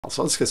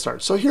So let's get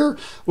started. So here,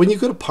 when you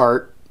go to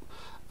part,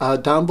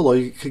 down below,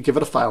 you could give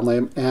it a file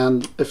name.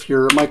 And if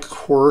you're in my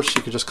course,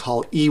 you could just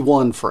call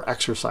E1 for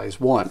exercise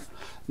 1.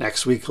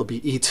 Next week will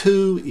be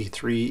E2,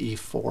 E3,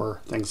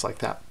 E4, things like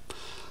that.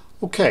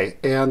 Okay,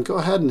 and go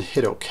ahead and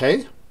hit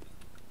OK.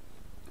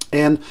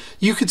 And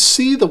you could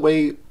see the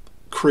way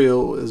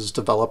Creo is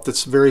developed.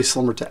 It's very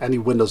similar to any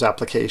Windows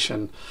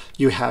application.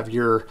 You have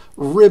your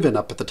ribbon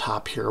up at the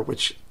top here,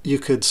 which you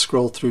could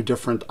scroll through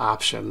different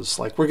options.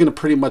 Like we're going to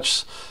pretty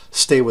much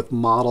stay with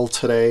Model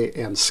today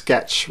and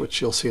Sketch,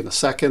 which you'll see in a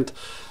second.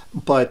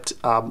 But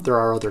there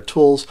are other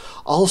tools.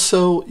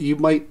 Also, you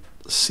might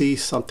see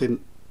something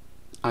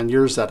on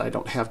yours that I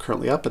don't have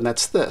currently up, and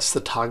that's this,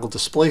 the toggle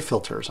display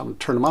filters. I'm going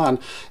to turn them on,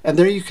 and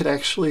there you could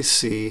actually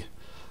see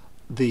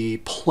the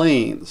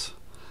planes,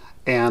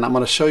 and I'm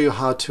going to show you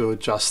how to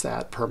adjust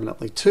that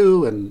permanently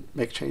too and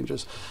make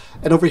changes.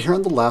 And over here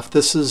on the left,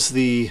 this is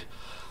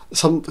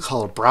some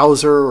call it a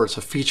browser, or it's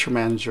a feature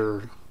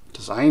manager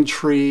design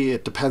tree.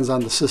 It depends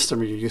on the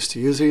system you're used to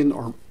using,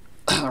 or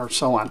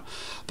so on.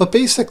 But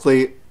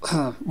basically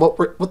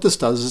what this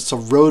does is it's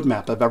a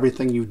roadmap of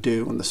everything you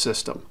do in the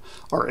system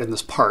or in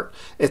this part.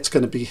 It's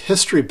going to be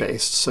history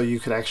based, so you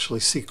could actually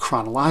see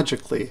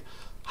chronologically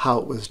how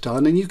it was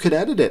done, and you could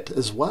edit it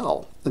as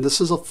well. And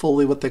this is a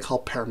fully what they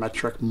call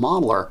parametric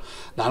modeler.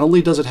 Not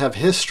only does it have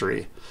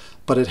history,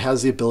 but it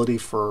has the ability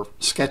for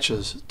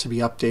sketches to be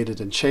updated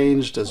and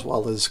changed, as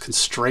well as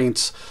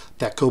constraints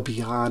that go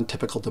beyond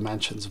typical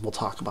dimensions, and we'll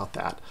talk about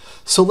that.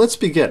 So let's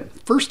begin.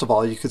 First of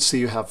all, you can see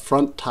you have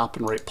front, top,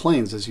 and right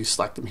planes as you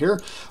select them here,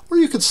 or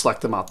you could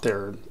select them out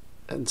there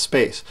in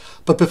space.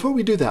 But before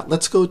we do that,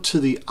 let's go to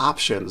the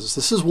options.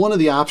 This is one of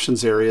the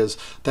options areas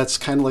that's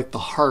kind of like the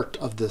heart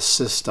of this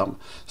system.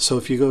 So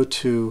if you go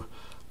to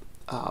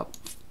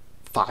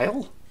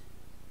File,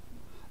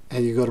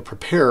 and you go to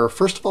Prepare,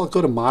 first of all,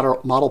 go to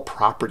Model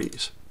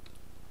Properties.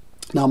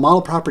 Now,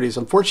 Model Properties,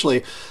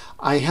 unfortunately,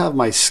 I have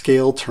my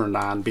scale turned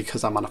on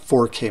because I'm on a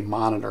 4K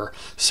monitor,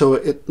 so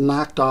it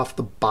knocked off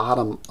the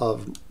bottom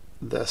of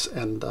this,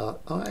 and oh,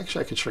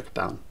 actually I can shrink it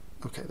down.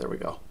 Okay, there we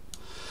go.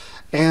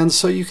 And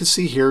so you can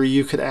see here,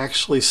 you could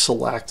actually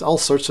select all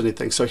sorts of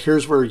things. So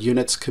here's where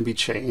units can be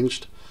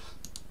changed.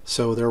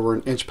 So there were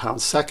an inch,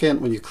 pound,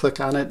 second. When you click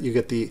on it, you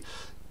get the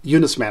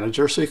units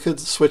manager. So you could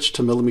switch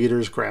to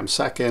millimeters, gram,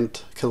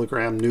 second,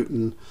 kilogram,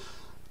 Newton,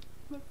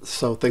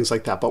 so things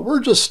like that. But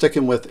we're just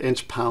sticking with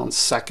inch, pound,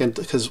 second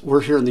because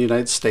we're here in the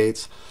United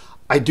States.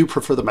 I do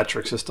prefer the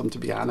metric system, to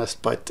be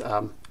honest, but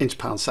inch,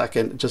 pound,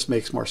 second just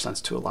makes more sense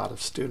to a lot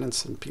of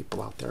students and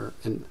people out there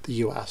in the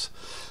US.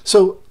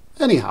 So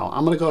anyhow,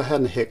 I'm going to go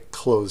ahead and hit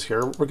close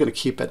here. We're going to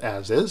keep it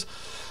as is.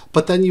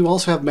 But then you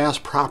also have mass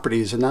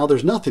properties, and now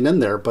there's nothing in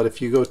there, but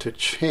if you go to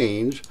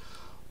change,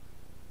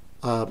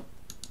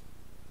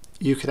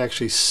 you could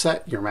actually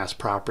set your mass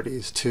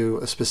properties to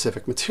a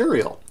specific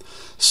material.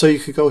 So you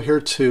could go here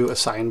to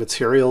assign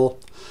material,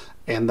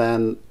 and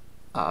then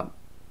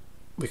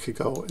we could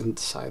go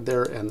inside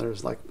there, and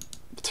there's like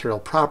material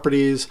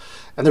properties,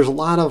 and there's a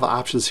lot of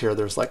options here.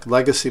 There's like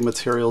legacy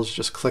materials,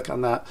 just click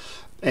on that.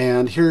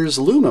 And here's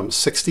aluminum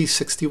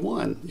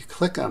 6061. You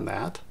click on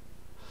that,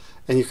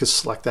 and you can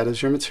select that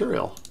as your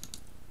material.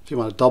 If you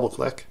want to double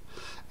click,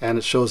 and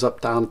it shows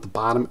up down at the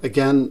bottom.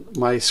 Again,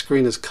 my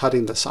screen is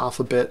cutting this off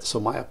a bit,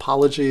 so my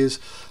apologies.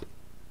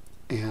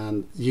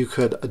 And you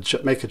could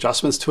make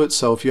adjustments to it.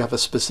 So if you have a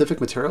specific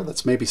material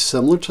that's maybe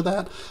similar to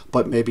that,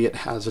 but maybe it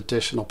has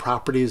additional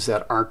properties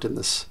that aren't in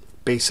this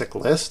basic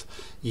list,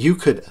 you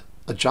could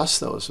adjust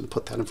those and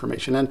put that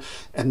information in.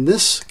 And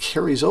this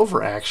carries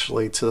over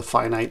actually to the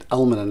finite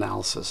element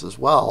analysis as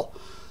well.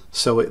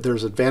 So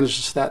there's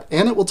advantages to that,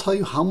 and it will tell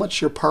you how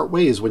much your part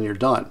weighs when you're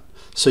done,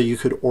 so you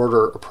could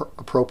order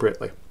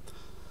appropriately.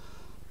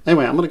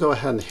 Anyway, I'm going to go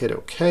ahead and hit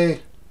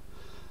OK,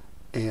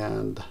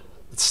 and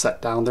it's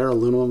set down there,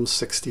 aluminum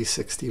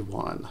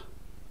 6061.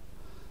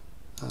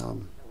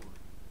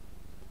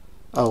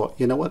 Oh,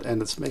 you know what?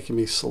 And it's making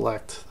me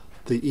select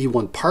the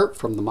E1 part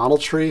from the model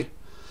tree.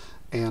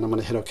 And I'm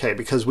going to hit OK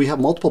because we have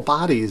multiple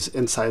bodies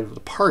inside of the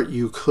part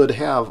you could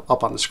have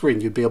up on the screen.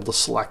 You'd be able to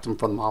select them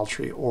from the model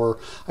tree, or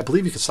I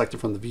believe you could select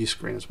them from the view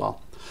screen as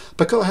well.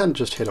 But go ahead and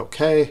just hit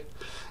OK,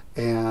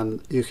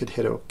 and you could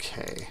hit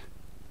OK.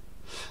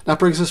 Now it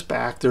brings us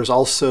back. There's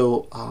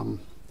also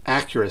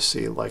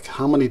accuracy, like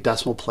how many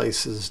decimal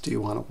places do you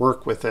want to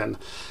work within.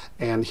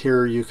 And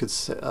here you could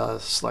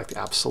select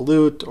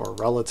absolute or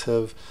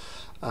relative.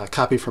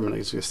 Copy from an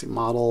existing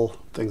model,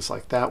 things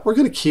like that. We're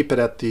going to keep it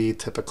at the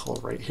typical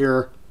right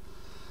here.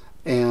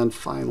 And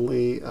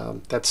finally,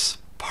 that's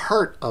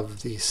part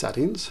of the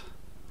settings.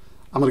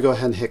 I'm going to go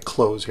ahead and hit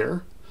close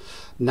here.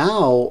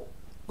 Now,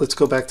 let's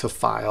go back to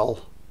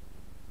File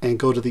and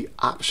go to the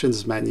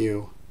Options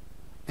menu.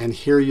 And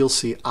here you'll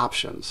see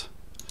Options.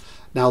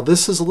 Now,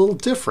 this is a little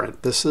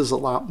different. This is a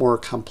lot more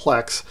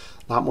complex,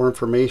 a lot more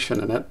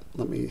information in it.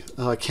 Let me,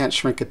 I can't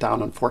shrink it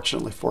down,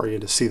 unfortunately, for you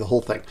to see the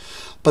whole thing.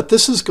 But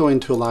this is going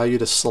to allow you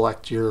to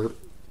select your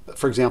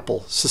for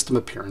example, system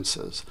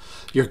appearances,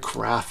 your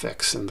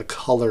graphics and the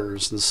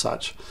colors and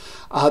such.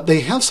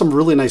 They have some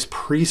really nice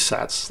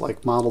presets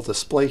like model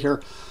display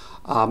here.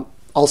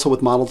 Also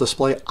with model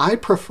display, I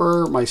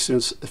prefer my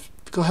students,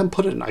 go ahead and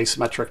put it in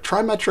isometric.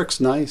 Trimetric's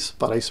nice,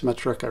 but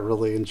isometric I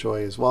really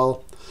enjoy as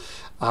well.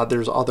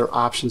 There's other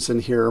options in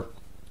here,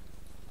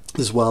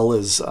 as well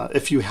as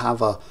if you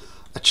have a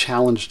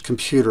challenged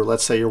computer.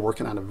 Let's say you're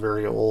working on a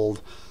very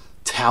old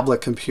tablet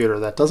computer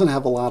that doesn't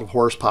have a lot of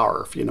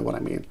horsepower, if you know what I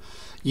mean.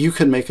 You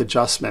can make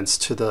adjustments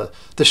to the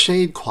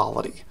shade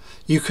quality.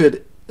 You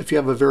could, if you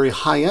have a very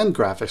high-end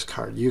graphics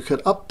card, you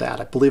could up that.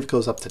 I believe it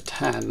goes up to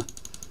 10.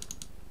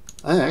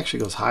 It actually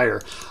goes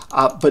higher.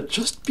 But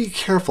just be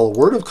careful.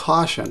 Word of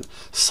caution,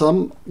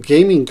 some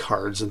gaming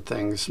cards and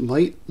things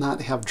might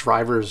not have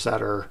drivers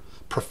that are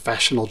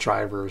professional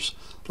drivers.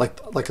 Like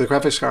the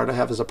graphics card I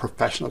have is a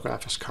professional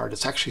graphics card.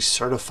 It's actually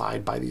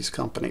certified by these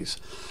companies.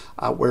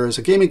 Whereas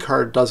a gaming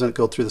card doesn't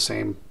go through the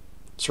same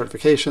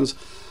certifications.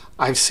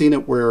 I've seen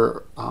it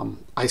where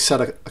I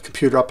set a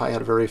computer up. I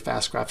had a very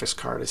fast graphics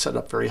card. I set it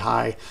up very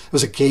high. It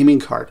was a gaming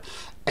card.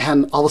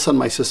 And all of a sudden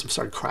my system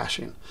started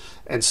crashing.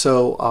 And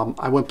so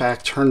I went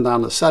back, turned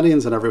down the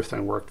settings, and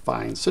everything worked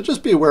fine. So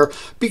just be aware,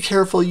 be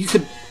careful. You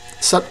could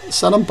set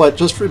them, but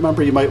just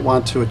remember you might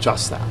want to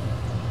adjust that.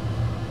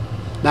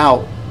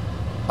 Now,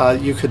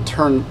 you could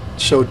turn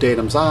show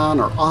datums on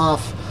or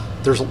off.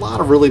 There's a lot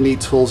of really neat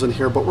tools in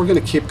here, but we're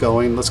going to keep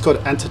going. Let's go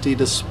to entity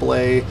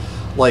display,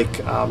 like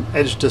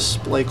edge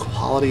display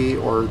quality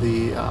or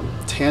the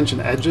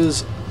tangent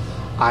edges.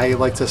 I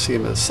like to see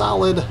them as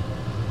solid.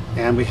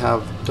 And we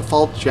have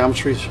default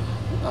geometry.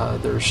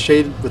 There's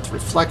shaded with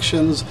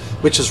reflections,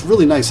 which is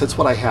really nice. That's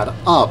what I had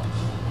up.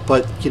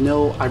 But you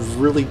know, I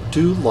really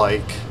do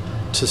like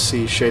to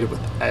see shaded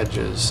with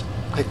edges.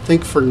 I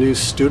think for new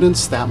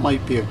students that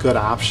might be a good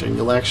option.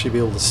 You'll actually be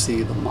able to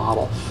see the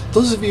model.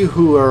 Those of you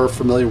who are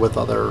familiar with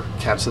other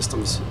CAD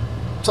systems,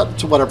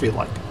 to whatever you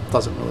like,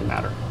 doesn't really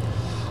matter.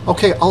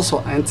 Okay,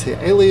 also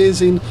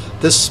anti-aliasing.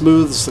 This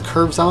smooths the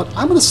curves out.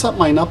 I'm going to set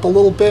mine up a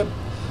little bit.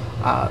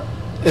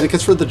 And it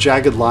gets rid of the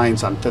jagged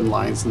lines on thin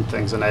lines and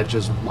things and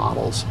edges of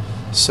models.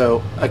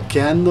 So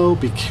again though,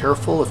 be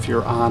careful if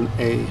you're on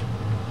a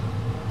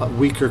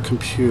weaker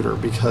computer,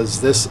 because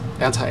this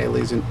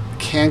anti-aliasing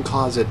can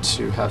cause it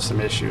to have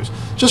some issues.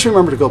 Just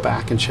remember to go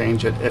back and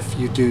change it if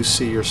you do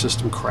see your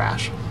system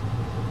crash.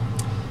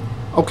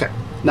 Okay,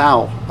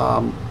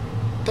 now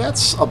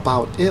that's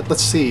about it.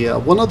 Let's see,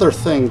 one other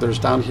thing there's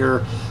down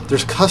here,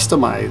 there's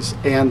customize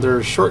and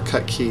there's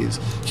shortcut keys.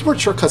 Keyboard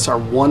shortcuts are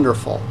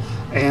wonderful.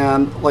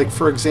 And like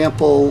for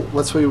example,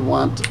 let's say we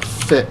want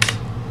fit,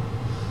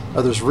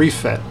 or there's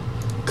refit.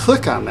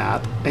 Click on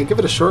that and give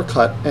it a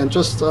shortcut and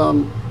just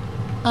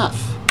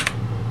F.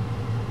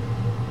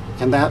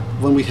 And that,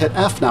 when we hit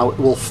F now, it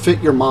will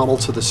fit your model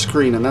to the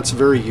screen, and that's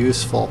very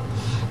useful.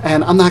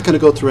 And I'm not going to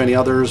go through any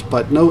others,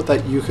 but note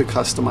that you could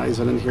customize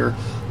it in here.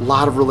 A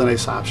lot of really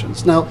nice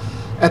options. Now,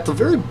 at the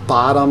very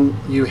bottom,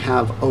 you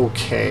have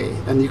OK,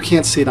 and you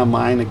can't see it on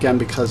mine, again,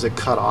 because it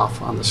cut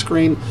off on the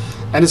screen.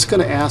 And it's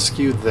going to ask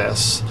you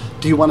this: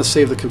 do you want to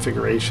save the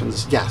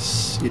configurations?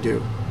 Yes, you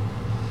do.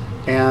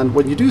 And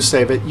when you do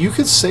save it, you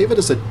could save it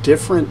as a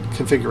different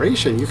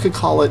configuration. You could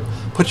call it,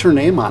 put your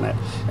name on it.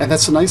 And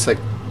that's a nice thing.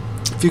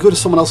 If you go to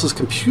someone else's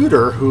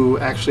computer who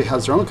actually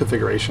has their own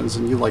configurations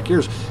and you like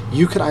yours,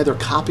 you could either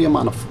copy them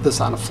on this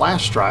on a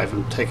flash drive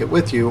and take it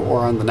with you,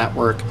 or on the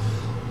network,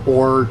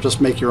 or just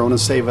make your own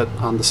and save it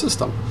on the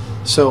system.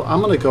 So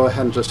I'm going to go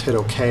ahead and just hit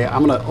OK.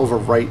 I'm going to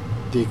overwrite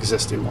the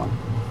existing one.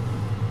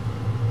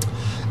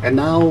 And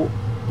now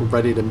we're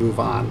ready to move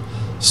on.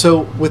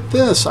 So with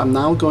this, I'm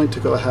now going to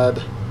go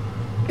ahead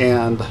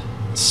and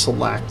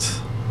select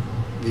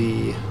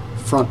the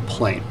front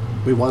plane.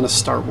 We want to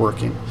start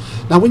working.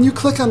 Now when you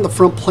click on the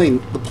front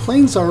plane, the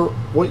planes are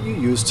what you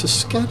use to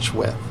sketch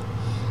with.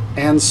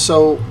 And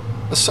so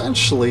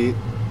essentially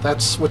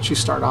that's what you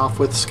start off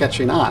with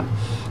sketching on.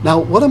 Now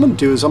what I'm going to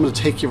do is I'm going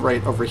to take you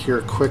right over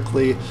here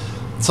quickly.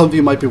 Some of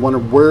you might be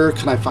wondering, where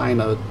can I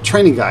find a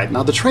training guide?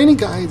 Now the training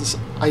guides,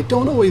 I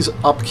don't always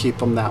upkeep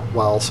them that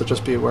well, so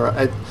just be aware.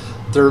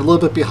 They're a little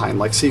bit behind.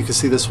 Like, see, you can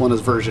see this one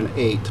is version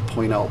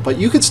 8.0, but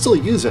you could still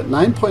use it.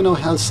 9.0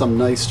 has some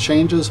nice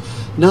changes.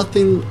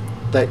 Nothing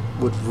that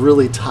would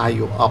really tie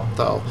you up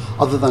though,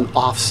 other than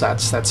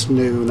offsets. That's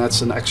new, and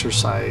that's an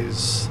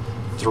exercise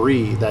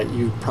 3 that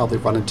you probably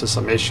run into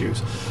some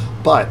issues.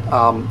 But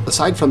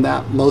aside from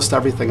that, most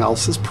everything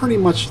else is pretty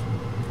much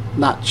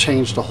not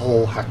changed a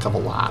whole heck of a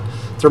lot.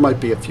 There might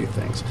be a few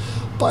things,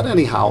 but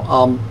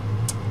anyhow,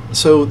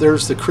 so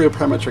there's the Creo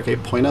Parametric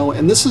 8.0,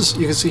 and this is,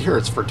 you can see here,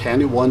 it's for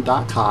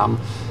tandy1.com,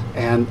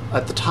 and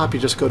at the top you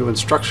just go to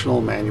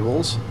instructional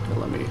manuals. Okay,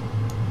 let me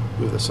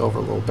move this over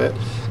a little bit,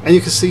 and you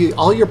can see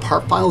all your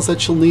part files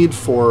that you'll need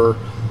for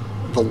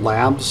the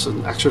labs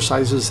and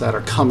exercises that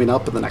are coming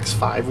up in the next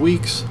 5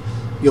 weeks.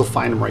 You'll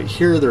find them right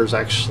here. There's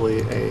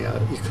actually a,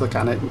 you click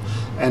on it,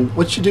 and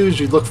what you do is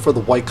you look for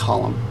the white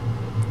column.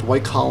 The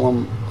white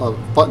column of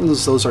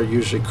buttons, those are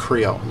usually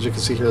Creo. As you can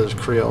see here, there's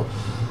Creo.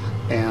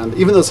 And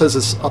even though it says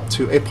it's up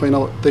to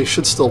 8.0, they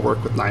should still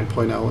work with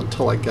 9.0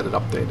 until I get it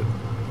updated.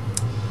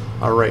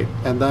 All right,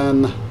 and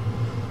then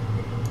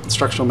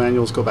instructional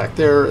manuals go back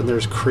there, and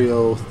there's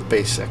Creo, the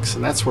basics,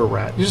 and that's where we're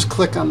at. You just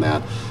click on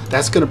that.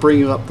 That's going to bring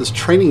you up this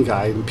training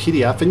guide in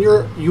PDF, and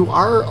you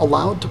are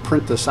allowed to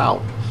print this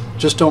out.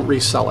 Just don't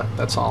resell it.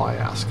 That's all I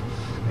ask.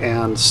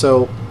 And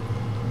so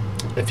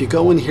if you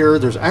go in here,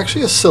 there's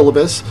actually a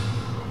syllabus.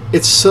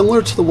 It's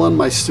similar to the one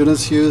my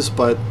students use,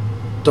 but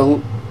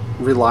don't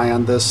rely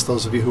on this,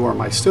 those of you who are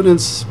my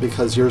students,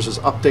 because yours is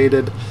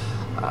updated,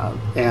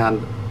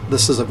 and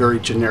this is a very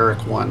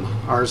generic one.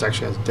 Ours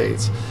actually has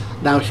dates.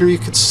 Now here you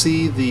could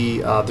see the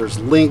there's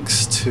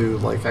links to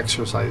like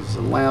exercises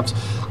and labs.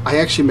 I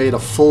actually made a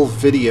full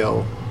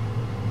video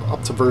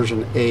up to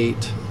version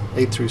 8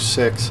 through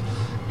 6,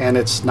 and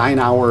it's 9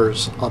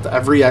 hours of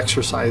every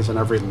exercise and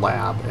every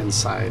lab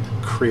inside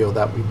Creo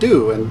that we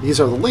do, and these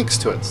are the links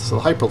to it, so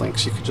the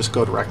hyperlinks. You could just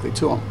go directly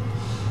to them.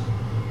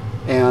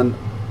 And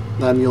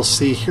then you'll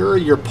see here are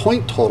your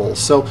point totals.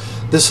 So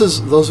this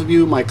is, those of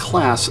you in my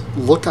class,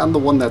 look on the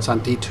one that's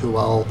on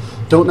D2L.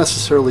 Don't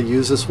necessarily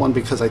use this one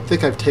because I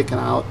think I've taken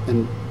out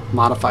and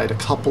modified a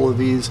couple of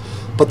these,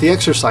 but the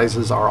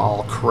exercises are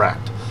all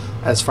correct.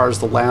 As far as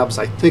the labs,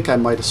 I think I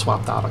might have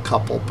swapped out a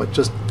couple, but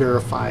just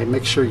verify,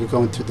 make sure you're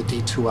going through the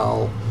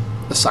D2L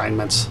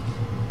assignments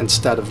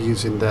instead of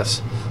using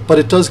this. But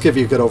it does give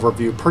you a good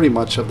overview pretty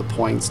much of the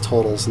points,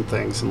 totals, and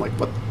things, and like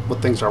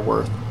what things are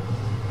worth.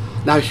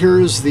 Now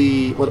here's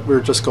what we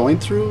were just going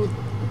through,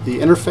 the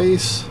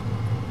interface.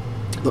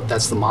 Look,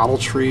 that's the model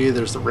tree,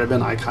 there's the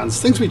ribbon icons,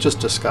 things we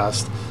just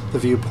discussed, the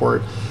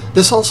viewport.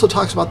 This also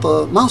talks about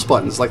the mouse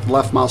buttons, like the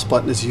left mouse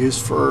button is used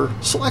for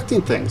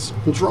selecting things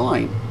and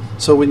drawing.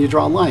 So when you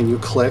draw a line, you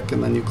click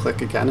and then you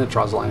click again, it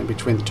draws a line in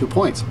between the 2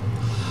 points.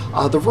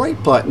 The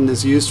right button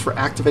is used for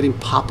activating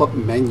pop-up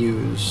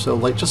menus. So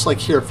like just like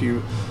here, if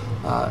you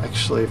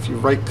if you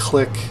right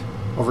click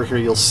over here,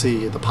 you'll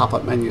see the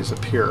pop-up menus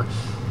appear.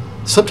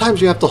 Sometimes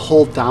you have to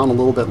hold down a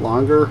little bit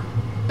longer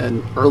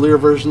in earlier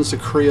versions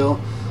of Creo,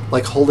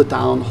 like hold it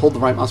down, hold the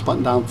right mouse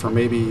button down for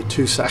maybe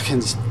 2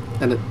 seconds,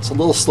 and it's a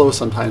little slow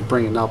sometimes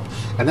bringing it up,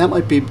 and that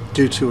might be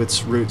due to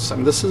its roots. I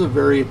mean, this is a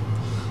very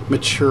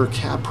mature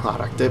CAD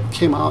product. It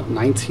came out in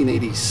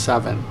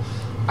 1987.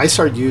 I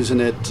started using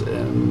it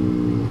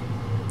in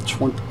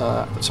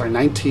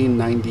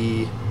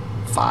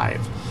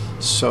 1995.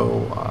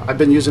 So I've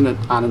been using it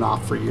on and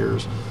off for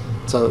years.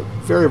 It's a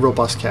very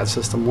robust CAD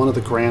system, one of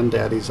the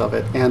granddaddies of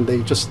it, and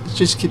it just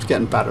keeps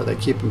getting better. They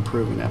keep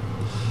improving it.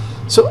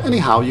 So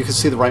anyhow, you can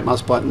see the right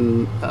mouse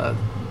button,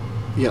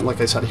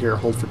 like I said here,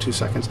 hold for 2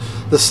 seconds.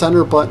 The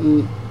center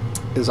button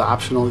is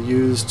optional,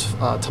 used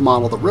to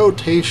model the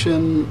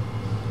rotation,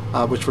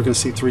 which we're going to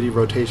see 3D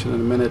rotation in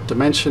a minute.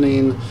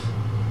 Dimensioning,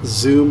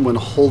 zoom when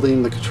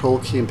holding the control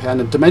key and pad.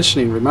 And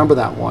dimensioning, remember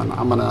that one.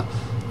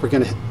 We're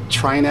going to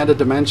try and add a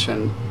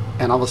dimension,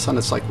 and all of a sudden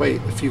it's like,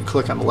 wait, if you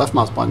click on the left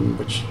mouse button,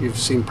 which you've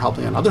seen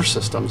probably on other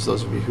systems,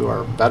 those of you who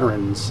are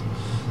veterans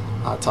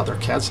to other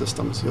CAD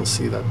systems, you'll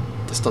see that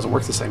this doesn't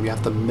work the same. You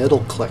have to middle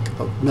click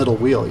the middle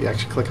wheel. You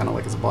actually click on it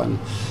like it's a button.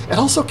 It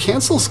also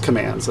cancels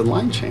commands and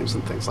line change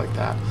and things like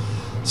that.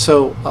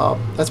 So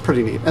that's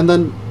pretty neat. And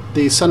then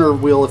the center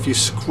wheel, if you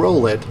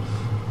scroll it,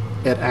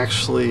 it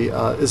actually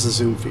is a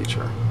zoom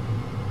feature.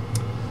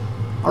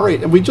 All right,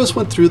 and we just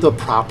went through the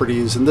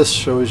properties, and this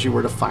shows you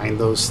where to find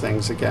those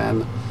things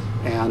again.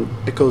 And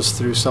it goes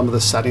through some of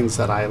the settings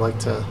that I like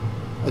to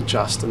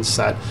adjust and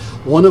set.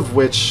 One of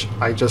which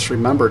I just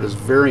remembered is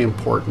very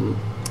important,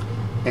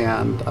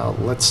 and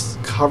let's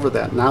cover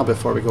that now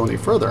before we go any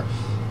further.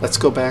 Let's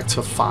go back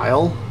to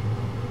File,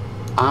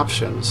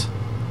 Options,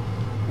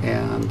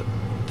 and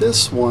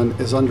this one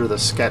is under the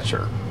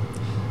Sketcher.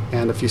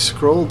 And if you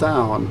scroll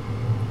down,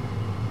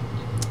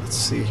 let's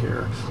see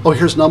here. Oh,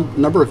 here's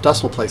number of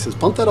decimal places.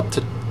 Bump that up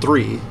to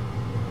 3.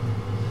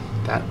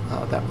 That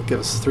will give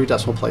us 3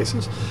 decimal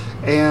places.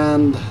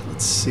 And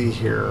let's see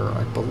here.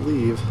 I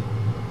believe.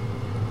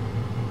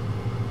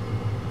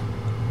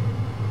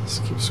 Let's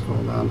keep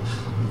scrolling down.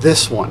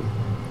 This one.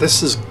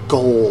 This is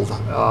gold.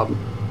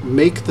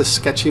 Make the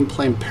sketching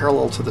plane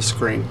parallel to the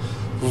screen.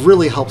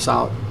 Really helps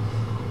out.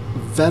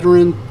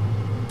 Veteran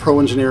Pro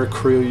Engineer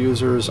Creo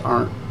users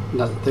aren't.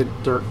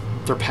 They're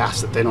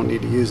past it. They don't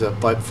need to use it.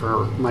 But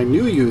for my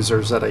new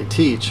users that I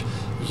teach,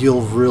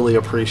 you'll really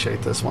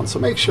appreciate this one. So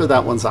make sure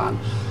that one's on.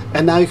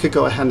 And now you could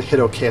go ahead and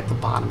hit OK at the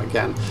bottom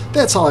again.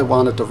 That's all I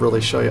wanted to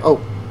really show you. Oh,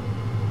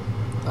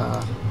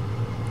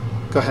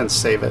 go ahead and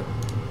save it.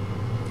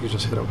 You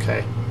just hit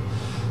OK.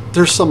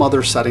 There's some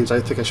other settings.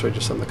 I think I showed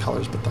you some of the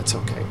colors, but that's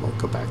okay. We'll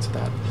go back to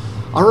that.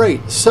 All right,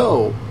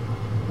 so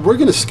we're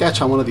going to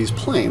sketch on one of these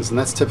planes, and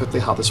that's typically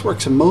how this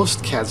works. And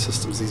most CAD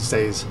systems these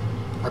days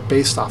are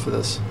based off of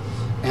this.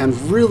 And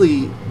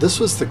really, this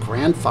was the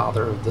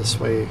grandfather of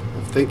this way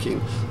of thinking,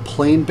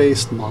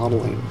 plane-based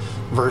modeling,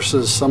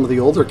 versus some of the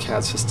older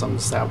CAD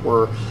systems that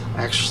were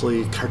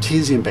actually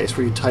Cartesian-based,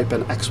 where you type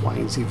in X, Y,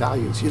 and Z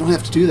values. You don't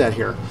have to do that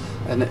here.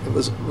 And it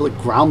was really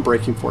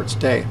groundbreaking for its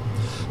day.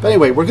 But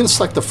anyway, we're going to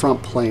select the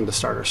front plane to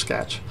start our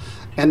sketch.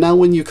 And now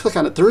when you click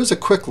on it, there is a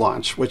quick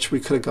launch, which we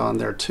could have gone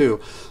there too.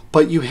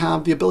 But you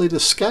have the ability to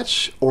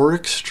sketch or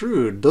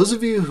extrude. Those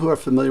of you who are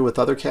familiar with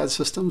other CAD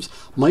systems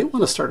might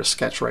want to start a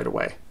sketch right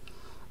away.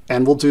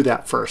 And we'll do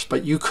that first.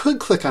 But you could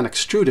click on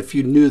extrude if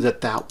you knew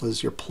that that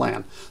was your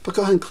plan. But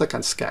go ahead and click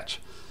on sketch.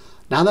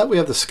 Now that we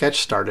have the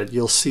sketch started,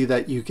 you'll see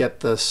that you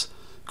get this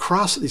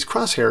these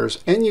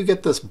crosshairs, and you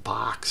get this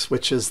box,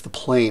 which is the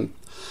plane.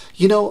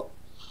 You know,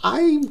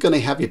 I'm going to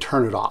have you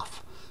turn it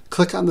off.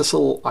 Click on this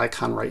little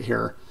icon right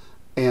here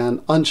and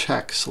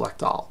uncheck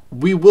select all.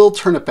 We will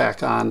turn it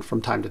back on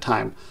from time to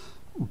time,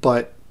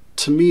 but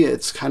to me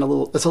it's a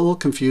little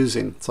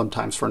confusing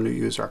sometimes for a new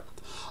user.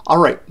 All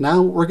right,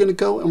 now we're going to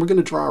go and we're going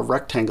to draw a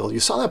rectangle. You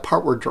saw that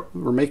part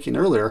we're making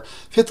earlier.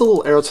 If you hit the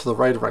little arrow to the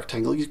right of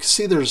rectangle, you can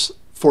see there's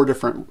 4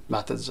 different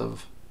methods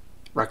of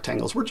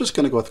rectangles. We're just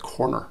going to go with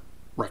corner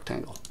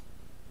rectangle.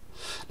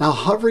 Now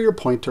hover your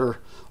pointer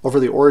over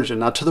the origin.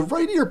 Now to the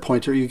right of your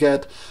pointer you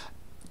get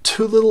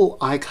 2 little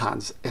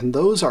icons, and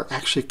those are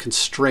actually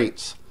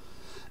constraints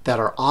that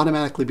are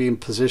automatically being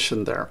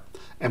positioned there.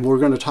 And we're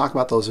going to talk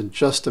about those in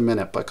just a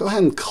minute, but go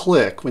ahead and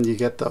click when you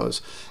get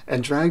those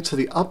and drag to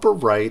the upper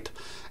right,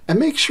 and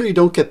make sure you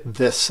don't get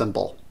this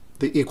symbol,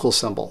 the equal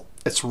symbol.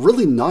 It's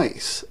really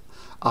nice.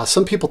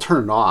 Some people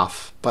turn it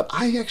off, but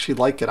I actually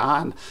like it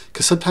on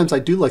because sometimes I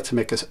do like to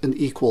make an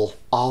equal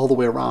all the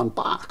way around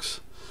box.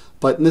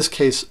 But in this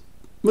case,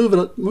 move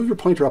your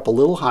pointer up a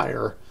little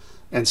higher,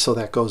 and so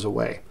that goes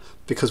away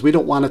because we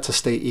don't want it to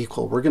stay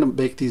equal. We're going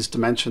to make these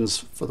dimensions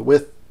for the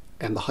width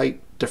and the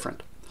height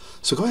different.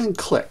 So go ahead and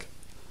click.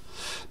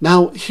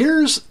 Now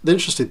here's the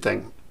interesting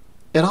thing.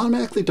 It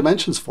automatically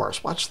dimensions for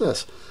us. Watch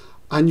this.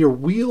 On your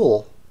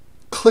wheel,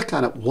 click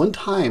on it one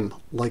time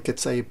like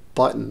it's a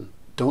button.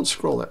 Don't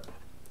scroll it.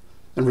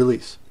 And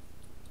release.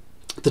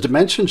 The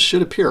dimensions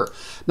should appear.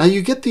 Now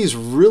you get these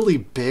really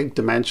big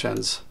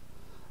dimensions,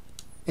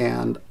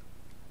 and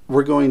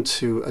we're going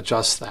to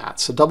adjust that.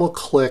 So double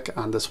click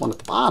on this one at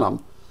the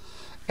bottom,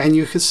 and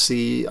you can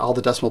see all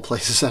the decimal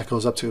places that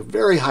goes up to.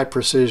 Very high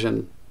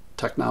precision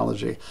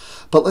technology.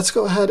 But let's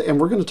go ahead and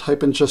we're going to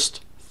type in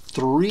just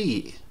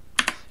 3.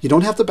 You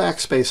don't have to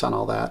backspace on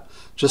all that.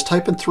 Just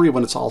type in 3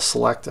 when it's all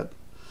selected.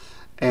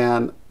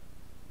 And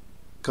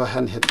go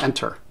ahead and hit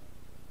enter.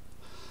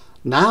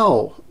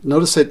 Now,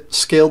 notice it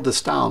scaled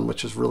this down,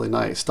 which is really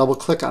nice. Double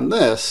click on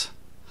this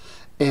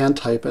and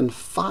type in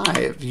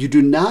 5. You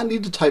do not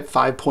need to type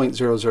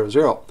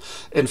 5.000.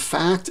 In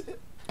fact,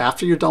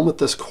 after you're done with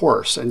this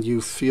course and you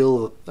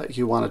feel that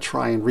you want to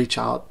try and reach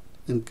out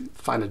and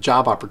find a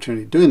job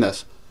opportunity doing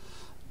this,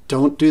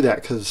 don't do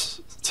that,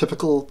 because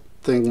typical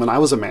thing when I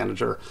was a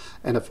manager,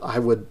 and if I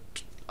would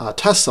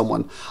test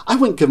someone, I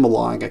wouldn't give them a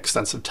long,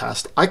 extensive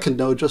test. I could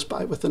know just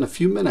by within a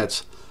few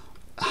minutes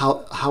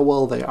how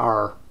well they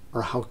are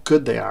or how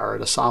good they are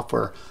at a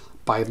software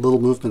by little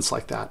movements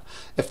like that.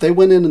 If they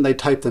went in and they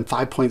typed in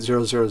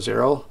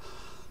 5.000,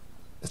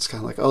 it's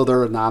kind of like, oh,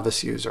 they're a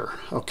novice user.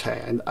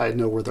 Okay, I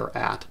know where they're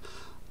at.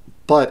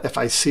 But if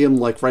I see them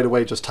like right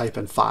away just type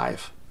in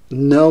 5,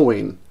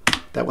 knowing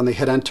that when they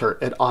hit enter,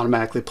 it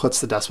automatically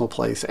puts the decimal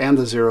place and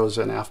the zeros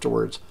in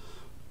afterwards.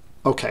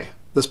 Okay,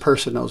 this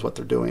person knows what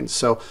they're doing.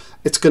 So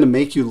it's going to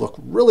make you look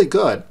really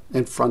good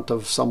in front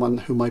of someone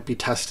who might be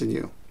testing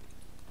you.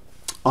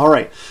 All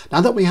right,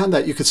 now that we have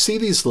that, you can see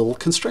these little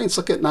constraints.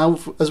 Look at now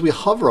as we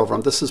hover over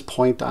them, this is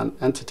point on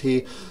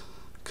entity,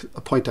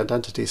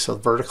 so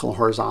vertical and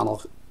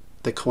horizontal,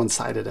 they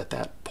coincided at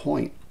that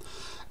point.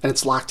 And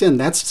it's locked in.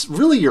 That's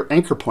really your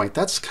anchor point.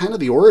 That's kind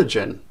of the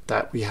origin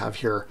that we have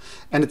here.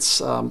 And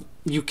it's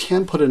you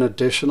can put in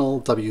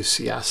additional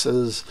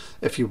WCSs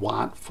if you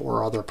want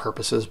for other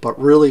purposes, but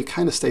really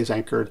kind of stays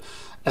anchored,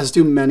 as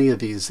do many of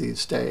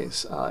these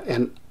days.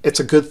 And it's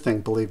a good thing,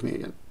 believe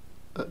me,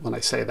 when I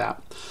say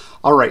that.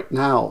 All right,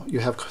 now you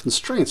have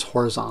constraints,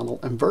 horizontal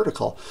and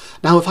vertical.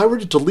 Now, if I were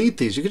to delete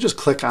these, you could just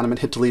click on them and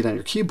hit delete on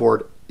your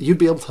keyboard. You'd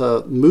be able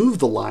to move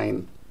the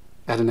line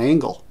at an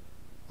angle.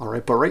 All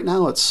right, but right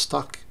now it's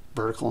stuck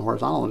vertical and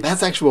horizontal, and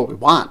that's actually what we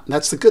want. And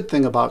that's the good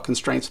thing about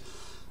constraints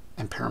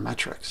and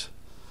parametrics.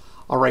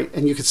 All right,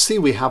 and you can see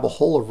we have a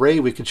whole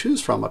array we could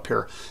choose from up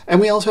here. And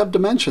we also have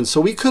dimensions,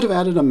 so we could have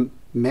added them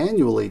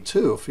manually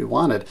too if we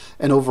wanted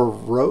and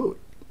overwrote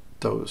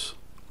those.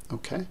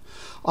 Okay.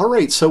 All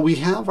right, so we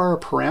have our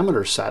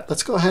parameter set.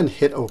 Let's go ahead and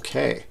hit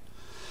OK.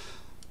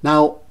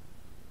 Now,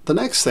 the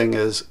next thing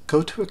is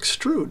go to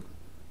extrude.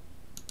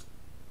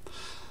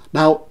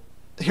 Now,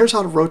 here's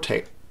how to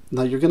rotate.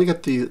 Now, you're going to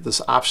get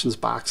this options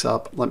box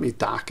up. Let me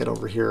dock it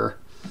over here.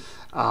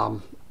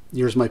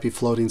 Yours might be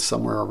floating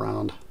somewhere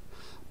around.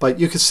 But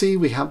you can see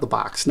we have the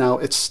box. Now,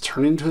 it's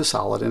turning into a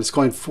solid, and it's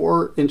going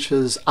 4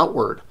 inches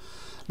outward.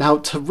 Now,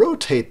 to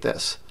rotate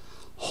this,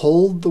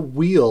 hold the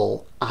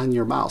wheel on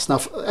your mouse. Now,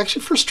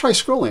 actually, first try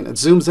scrolling. It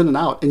zooms in and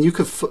out, and you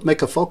could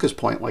make a focus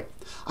point. Like,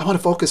 I want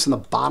to focus in the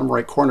bottom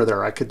right corner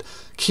there. I could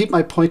keep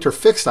my pointer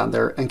fixed on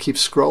there and keep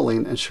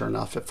scrolling, and sure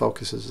enough, it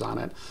focuses on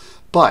it.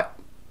 But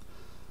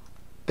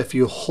if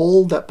you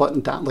hold that button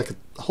down,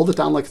 hold it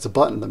down like it's a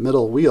button, the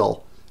middle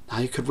wheel, now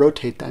you could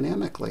rotate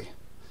dynamically.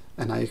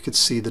 And now you could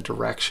see the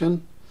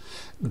direction.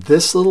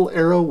 This little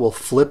arrow will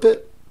flip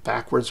it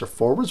backwards or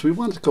forwards. We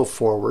want it to go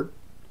forward.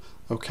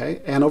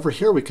 Okay, and over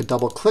here we could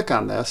double click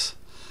on this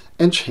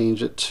and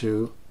change it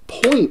to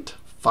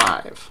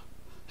 0.5.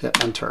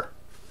 Hit enter.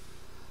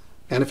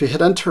 And if you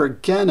hit enter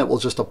again, it will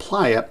just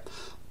apply it.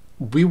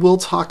 We will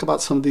talk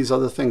about some of these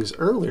other things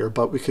earlier,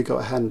 but we could go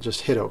ahead and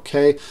just hit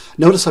OK.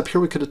 Notice up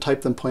here we could have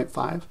typed in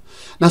 0.5.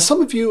 Now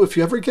some of you, if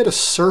you ever get a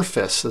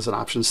surface as an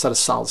option instead of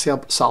solid, see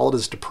how solid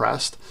is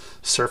depressed?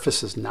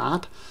 Surface is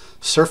not.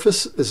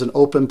 Surface is an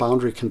open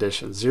boundary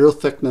condition, zero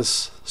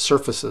thickness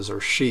surfaces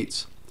or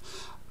sheets.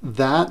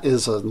 That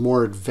is a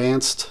more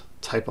advanced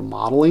type of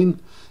modeling,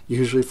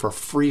 usually for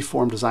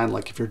free-form design,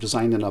 like if you're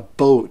designing a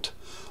boat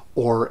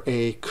or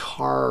a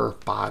car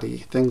body,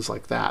 things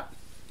like that.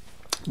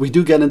 We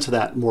do get into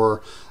that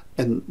more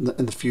in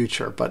the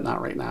future, but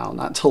not right now,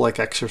 not until like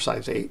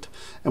exercise 8.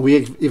 And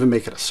we even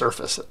make it a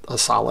surface, a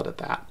solid at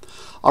that.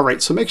 All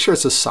right, so make sure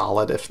it's a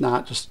solid. If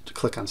not, just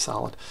click on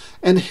solid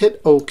and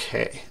hit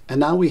OK. And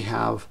now we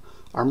have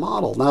our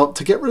model. Now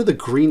to get rid of the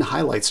green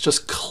highlights,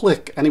 just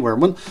click anywhere.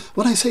 When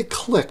I say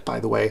click, by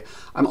the way,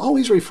 I'm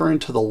always referring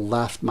to the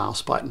left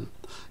mouse button.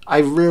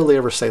 I rarely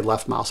ever say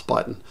left mouse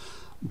button,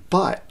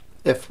 but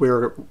if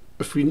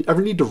we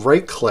ever need to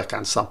right click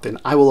on something,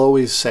 I will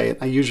always say it.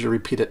 I usually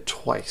repeat it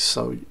twice.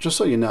 So just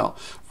so you know,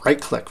 right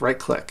click, right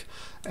click.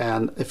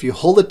 And if you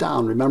hold it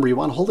down, remember you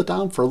want to hold it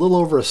down for a little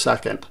over a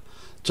second.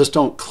 Just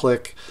don't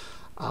click,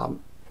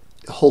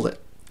 hold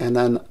it. And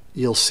then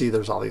you'll see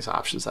there's all these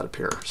options that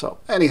appear. So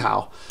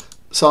anyhow,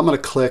 so I'm going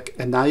to click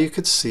and now you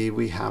could see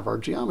we have our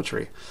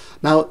geometry.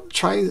 Now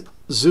try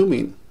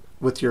zooming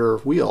with your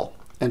wheel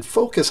and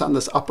focus on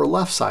this upper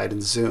left side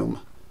and zoom.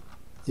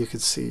 You can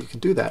see you can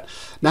do that.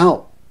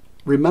 Now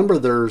remember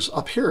there's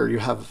up here you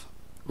have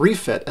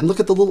refit and look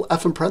at the little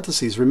F in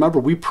parentheses. Remember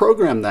we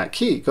programmed that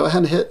key. Go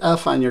ahead and hit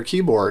F on your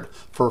keyboard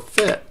for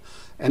fit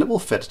and it will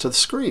fit to the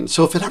screen.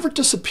 So if it ever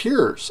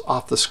disappears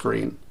off the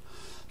screen,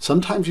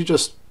 sometimes you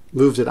just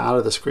moved it out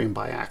of the screen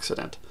by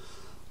accident.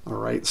 All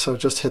right, so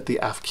just hit the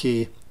F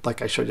key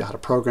like I showed you how to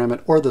program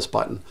it, or this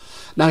button.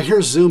 Now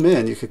here's zoom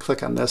in. You could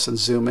click on this and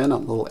zoom in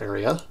on a little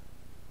area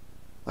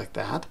like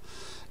that.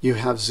 You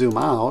have zoom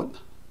out,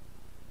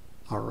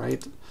 all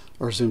right,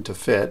 or zoom to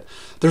fit.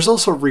 There's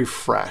also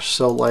refresh,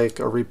 so like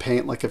a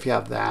repaint, like if you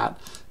have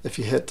that, if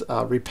you hit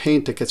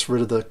repaint, it gets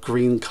rid of the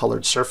green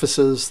colored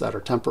surfaces that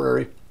are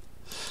temporary.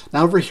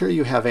 Now over here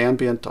you have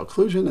ambient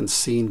occlusion and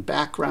scene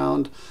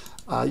background.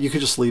 You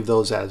could just leave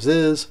those as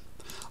is.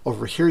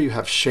 Over here you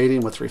have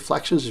shading with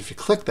reflections. If you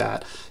click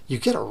that, you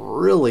get a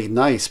really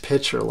nice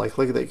picture. Like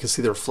look at that, you can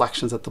see the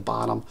reflections at the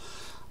bottom.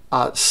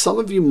 Some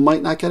of you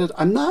might not get it.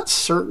 I'm not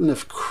certain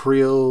if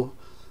Creo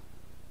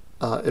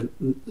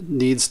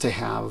needs to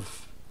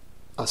have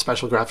a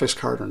special graphics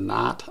card or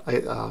not,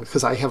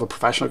 because I have a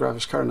professional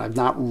graphics card and I've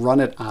not run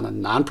it on a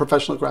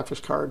non-professional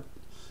graphics card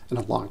in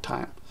a long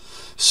time.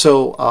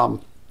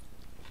 So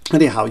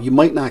anyhow, you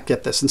might not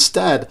get this.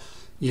 Instead,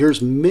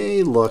 yours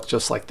may look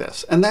just like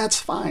this, and that's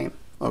fine.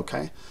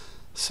 Okay,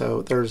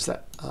 so there's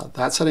that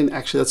that setting.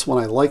 Actually, that's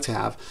one I like to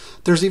have.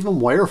 There's even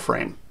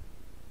wireframe.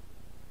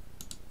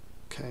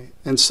 Okay,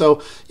 and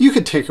so you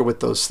could tinker with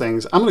those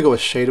things. I'm going to go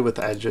with shaded with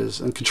edges,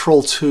 and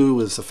Control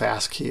 2 is the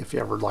fast key if you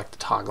ever like to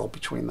toggle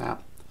between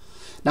that.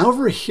 Now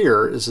over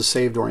here is the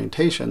saved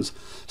orientations.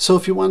 So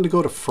if you wanted to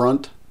go to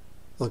front,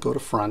 it'll go to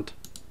front.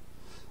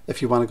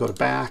 If you want to go to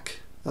back,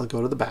 it'll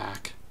go to the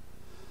back,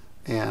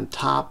 and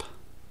top.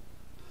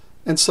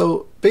 And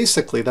so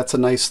basically that's a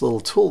nice little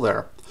tool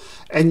there.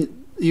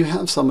 And you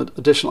have some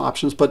additional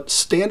options, but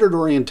standard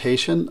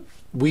orientation,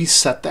 we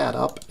set that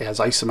up as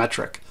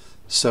isometric.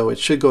 So it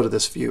should go to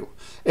this view.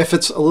 If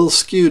it's a little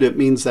skewed, it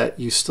means that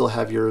you still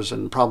have yours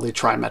in probably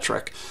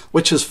trimetric,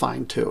 which is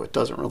fine too. It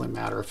doesn't really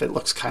matter if it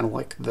looks kind of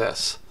like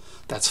this.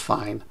 That's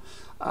fine.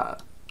 I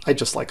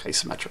just like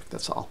isometric,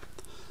 that's all.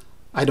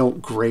 I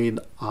don't grade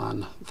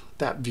on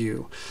that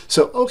view.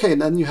 So, okay,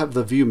 and then you have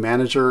the view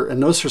manager, and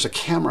notice there's a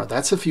camera.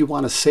 That's if you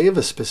want to save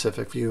a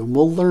specific view, and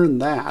we'll learn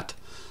that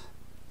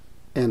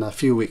in a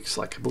few weeks,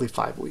 like I believe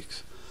 5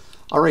 weeks.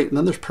 All right, and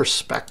then there's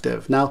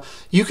perspective. Now,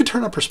 you could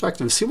turn on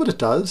perspective and see what it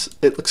does.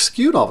 It looks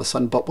skewed all of a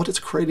sudden, but what it's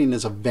creating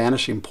is a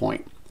vanishing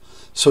point.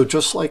 So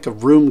just like a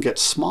room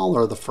gets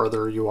smaller the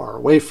further you are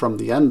away from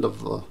the end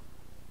of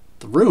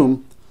the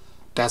room,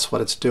 that's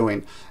what it's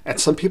doing. And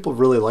some people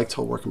really like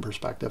to work in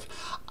perspective.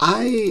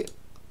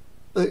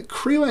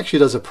 Creo actually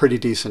does a pretty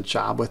decent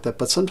job with it,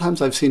 but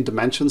sometimes I've seen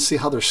dimensions, see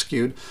how they're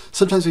skewed?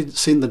 Sometimes we've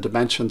seen the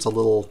dimensions a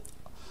little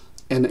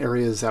in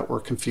areas that were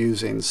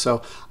confusing.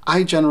 So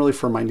I generally,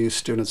 for my new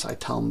students, I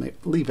tell them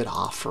leave it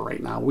off for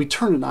right now. We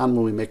turn it on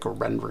when we make a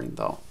rendering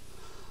though.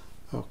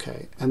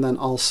 Okay, and then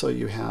also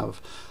you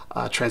have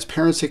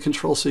transparency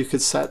control, so you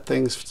could set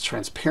things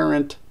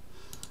transparent.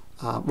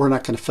 We're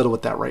not going to fiddle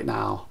with that right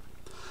now.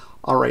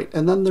 All right,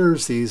 and then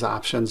there's these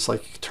options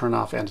like you can turn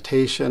off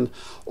annotation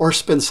or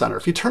spin center.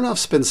 If you turn off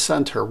spin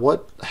center,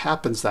 what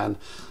happens then?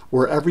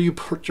 Wherever you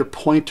put your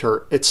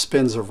pointer, it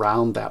spins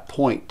around that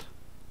point.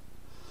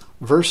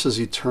 Versus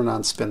you turn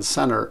on spin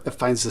center, it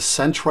finds the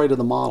centroid of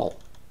the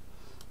model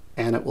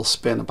and it will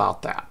spin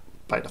about that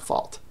by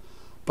default.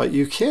 But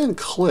you can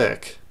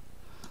click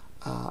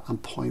on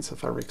points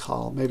if I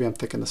recall. Maybe I'm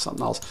thinking of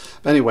something else.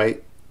 But anyway,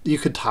 you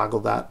could toggle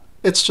that.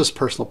 It's just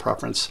personal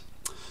preference.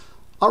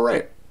 All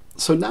right,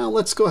 so now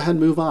let's go ahead and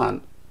move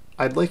on.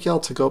 I'd like y'all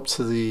to go up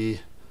to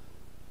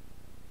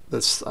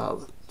this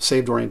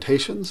saved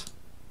orientations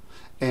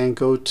and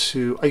go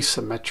to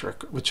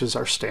isometric, which is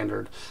our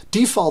standard.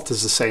 Default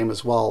is the same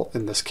as well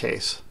in this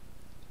case.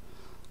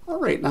 All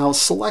right, now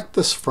select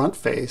this front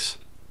face,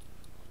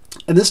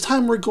 and this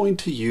time we're going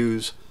to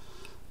use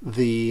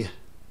the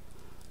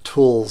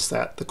tools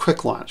the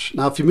quick launch.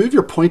 Now if you move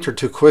your pointer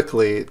too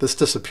quickly, this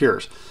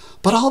disappears.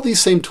 But all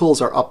these same tools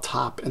are up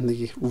top in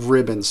the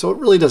ribbon, so it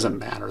really doesn't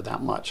matter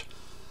that much.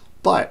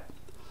 But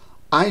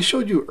I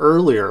showed you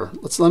earlier,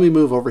 let me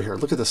move over here.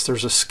 Look at this,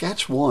 there's a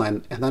sketch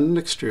 1 and then an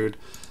extrude,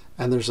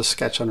 and there's a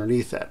sketch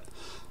underneath it.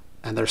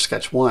 And there's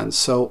sketch 1.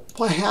 So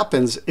what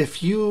happens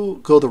if you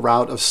go the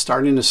route of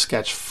starting to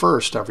sketch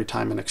first every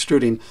time and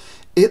extruding,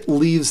 it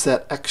leaves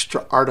that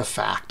extra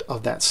artifact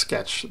of that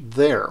sketch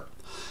there.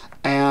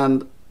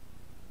 And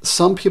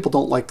some people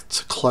don't like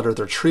to clutter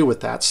their tree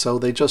with that, so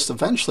they just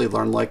eventually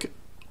learn, like,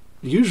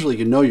 usually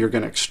you know you're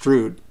going to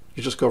extrude.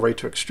 You just go right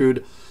to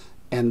extrude,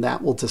 and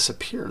that will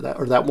disappear,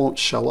 or that won't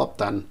show up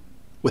then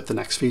with the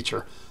next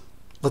feature.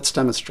 Let's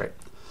demonstrate.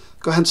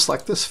 Go ahead and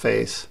select this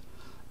face,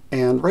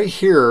 and right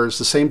here is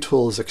the same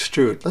tool as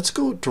extrude. Let's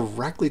go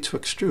directly to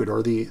extrude,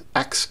 or the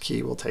X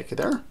key will take you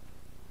there.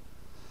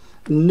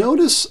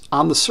 Notice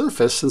on the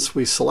surface, since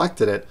we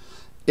selected it,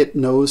 it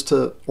knows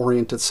to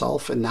orient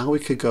itself, and now we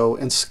could go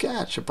and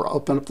sketch.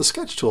 Open up the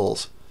sketch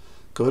tools,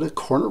 go to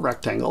corner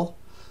rectangle,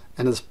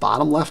 and this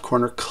bottom left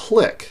corner,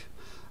 click.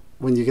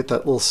 When you get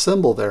that little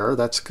symbol there,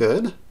 that's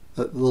good.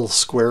 That little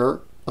square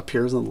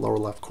appears in the lower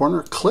left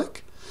corner,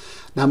 click.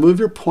 Now move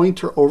your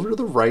pointer over to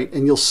the right,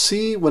 and you'll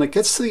see when it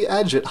gets to the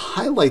edge, it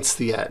highlights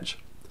the edge.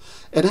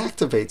 It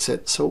activates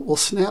it, so it will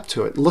snap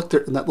to it. Look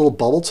there in that little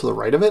bubble to the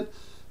right of it,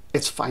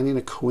 it's finding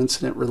a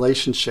coincident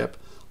relationship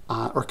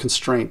or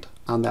constraint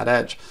on that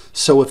edge.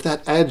 So if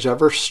that edge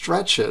ever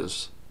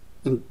stretches,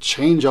 and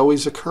change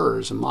always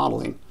occurs in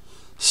modeling,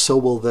 so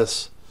will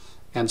this.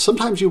 And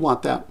sometimes you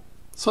want that,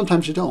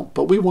 sometimes you don't,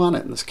 but we want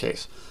it in this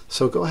case.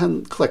 So go ahead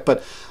and click.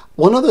 But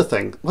one other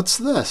thing, what's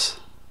this?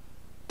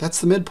 That's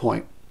the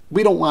midpoint.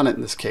 We don't want it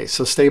in this case,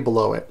 so stay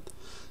below it.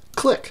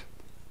 Click.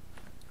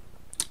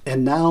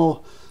 And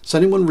now, does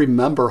anyone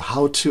remember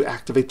how to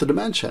activate the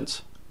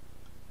dimensions?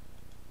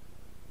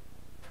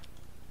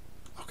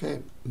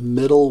 Okay,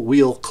 middle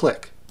wheel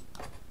click,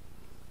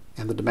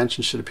 and the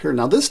dimension should appear.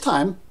 Now this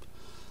time,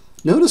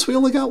 notice we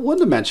only got one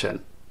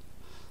dimension.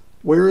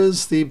 Where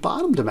is the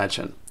bottom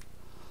dimension?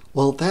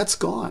 Well, that's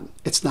gone.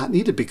 It's not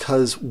needed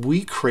because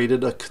we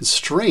created a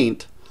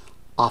constraint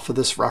off of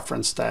this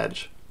referenced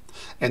edge.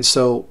 And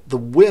so the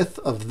width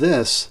of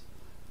this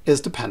is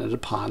dependent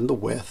upon the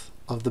width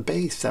of the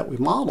base that we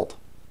modeled.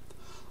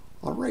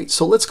 All right,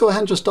 so let's go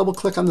ahead and just double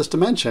click on this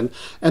dimension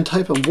and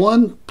type in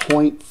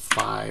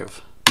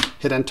 1.5.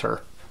 Hit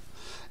enter.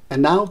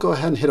 And now go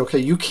ahead and hit OK.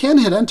 You can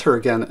hit enter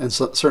again in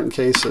certain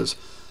cases,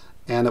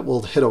 and it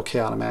will hit OK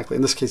automatically.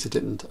 In this case, it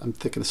didn't. I'm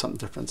thinking of something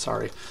different.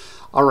 Sorry.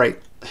 All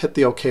right, hit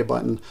the OK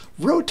button.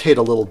 Rotate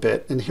a little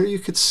bit, and here you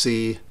could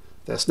see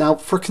this. Now,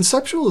 for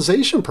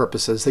conceptualization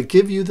purposes, they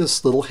give you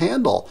this little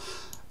handle.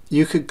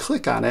 You could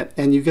click on it,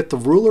 and you get the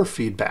ruler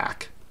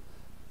feedback.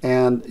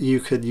 And you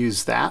could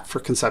use that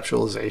for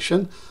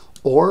conceptualization,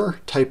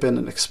 or type in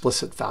an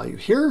explicit value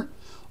here,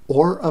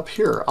 or up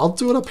here. I'll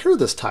do it up here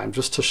this time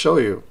just to show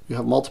you. You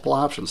have multiple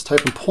options.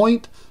 Type in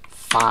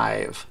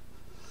 0.5.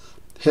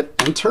 Hit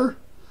enter,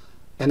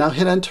 and now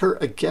hit enter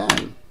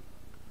again.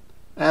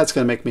 That's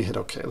going to make me hit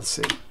OK. Let's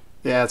see.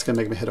 Yeah, it's going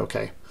to make me hit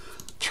OK. I'm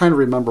trying to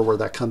remember where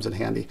that comes in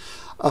handy.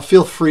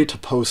 Feel free to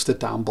post it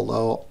down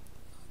below.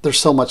 There's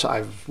so much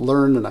I've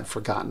learned and I've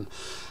forgotten.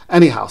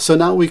 Anyhow, so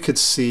now we could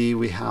see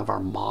we have our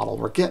model.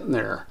 We're getting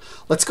there.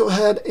 Let's go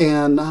ahead,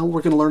 and now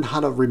we're going to learn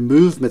how to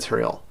remove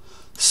material.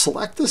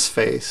 Select this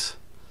face,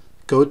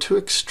 go to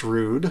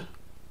extrude.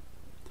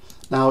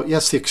 Now,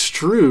 yes, the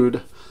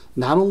extrude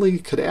not only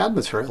could add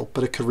material,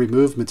 but it could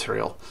remove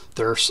material.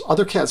 There's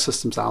other CAD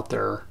systems out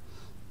there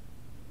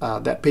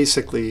that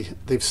basically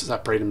they've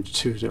separated into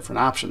two different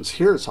options.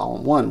 Here it's all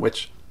in one,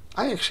 which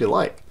I actually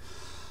like.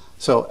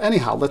 So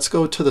anyhow, let's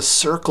go to the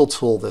circle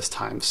tool this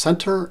time.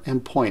 Center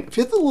and point. If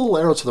you hit the little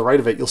arrow to the right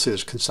of it, you'll see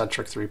there's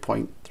concentric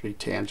 3.3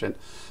 tangent.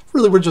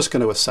 Really, we're just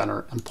going to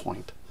center and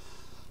point.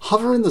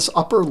 Hover in this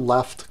upper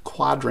left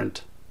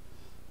quadrant.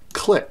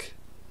 Click.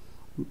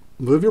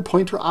 Move your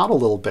pointer out a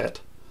little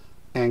bit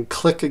and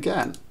click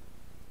again.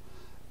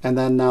 And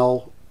then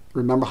now,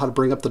 remember how to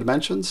bring up the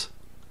dimensions?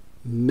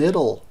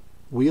 Middle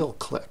wheel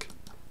click.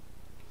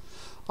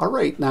 All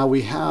right, now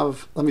we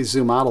have, let me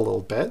zoom out a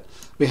little bit.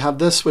 We have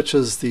this, which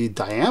is the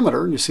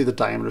diameter, and you see the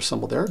diameter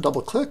symbol there.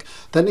 Double click.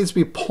 That needs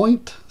to be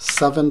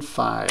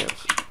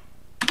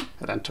 0.75.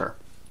 Hit enter.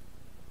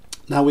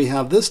 Now we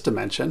have this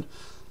dimension,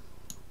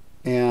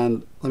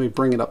 and let me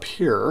bring it up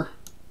here.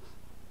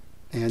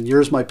 and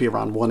yours might be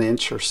around 1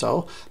 inch or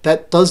so.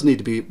 That does need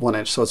to be 1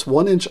 inch, so it's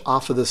 1 inch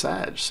off of this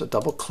edge. So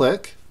double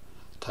click,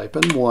 type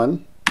in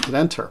 1, hit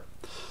enter.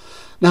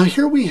 Now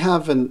here we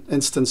have an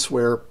instance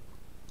where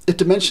it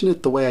dimensioned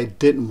it the way I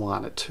didn't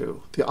want it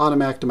to. The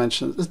automatic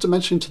dimension is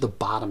dimensioning to the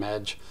bottom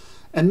edge,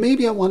 and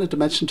maybe I want to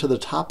dimension to the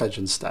top edge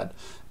instead.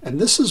 And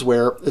this is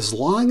where, as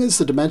long as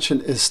the dimension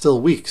is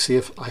still weak, see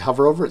if I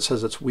hover over it,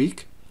 says it's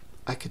weak,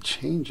 I could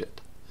change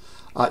it.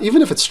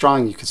 Even if it's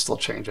strong, you could still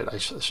change it, I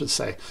should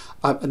say.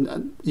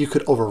 And you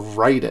could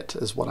overwrite it,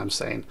 is what I'm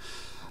saying.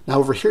 Now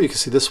over here, you can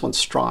see this one's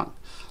strong.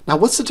 Now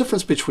what's the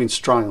difference between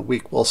strong and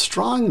weak? Well,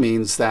 strong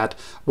means that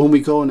when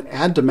we go and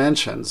add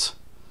dimensions,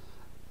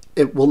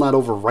 it will not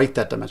overwrite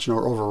that dimension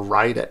or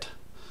override it.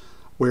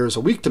 Whereas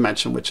a weak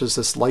dimension, which is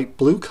this light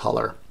blue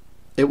color,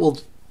 it will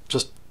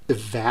just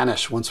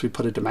vanish once we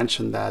put a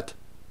dimension that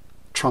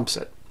trumps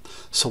it.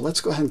 So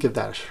let's go ahead and give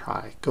that a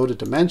try. Go to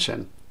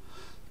dimension,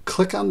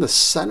 click on the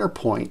center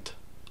point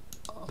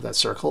of that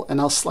circle, and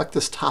I'll select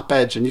this top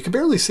edge, and you can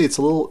barely see it's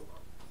a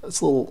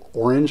little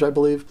orange, I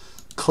believe.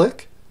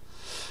 Click.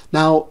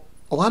 Now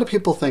a lot of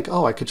people think,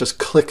 oh, I could just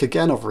click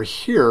again over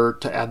here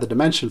to add the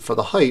dimension for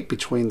the height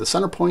between the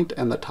center point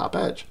and the top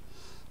edge.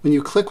 When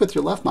you click with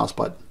your left mouse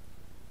button,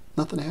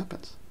 nothing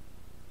happens.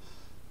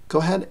 Go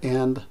ahead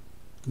and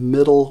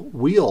middle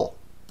wheel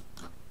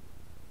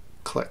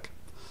click.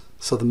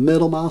 So the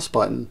middle mouse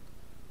button,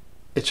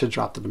 it should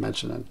drop the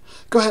dimension in.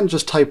 Go ahead and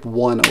just type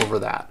 1 over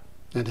that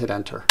and hit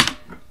enter.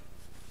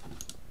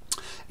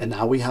 And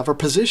now we have our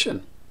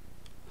position.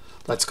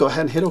 Let's go ahead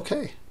and hit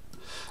OK.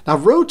 Now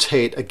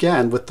rotate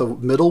again with the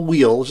middle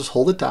wheel, just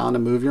hold it down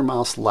and move your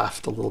mouse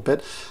left a little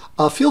bit.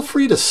 Feel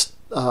free to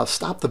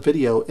stop the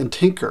video and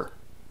tinker.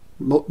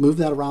 Move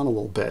that around a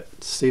little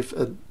bit.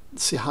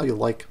 See how you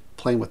like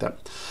playing with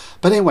it.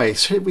 But anyway,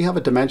 so we have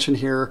a dimension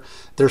here.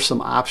 There's some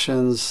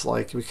options,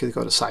 like we could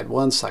go to side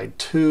 1, side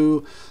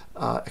 2,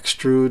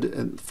 extrude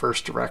in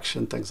first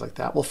direction, things like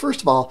that. Well,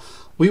 first of all,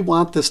 we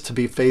want this to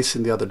be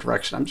facing the other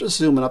direction. I'm just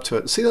zooming up to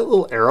it. See that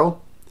little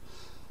arrow?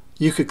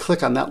 You could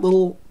click on that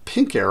little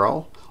pink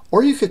arrow,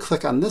 or you could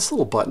click on this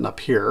little button up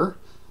here.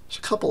 There's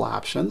a couple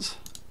options.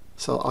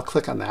 So I'll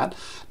click on that.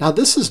 Now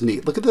this is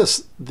neat. Look at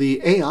this.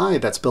 The AI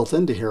that's built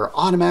into here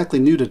automatically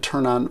knew to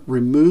turn on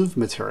remove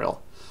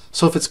material.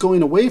 So if it's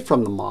going away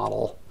from the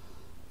model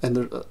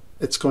and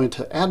it's going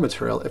to add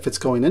material, if it's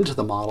going into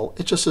the model,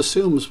 it just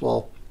assumes,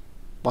 well,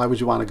 why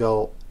would you want to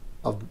go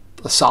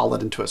a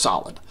solid into a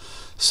solid?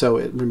 So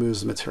it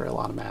removes the material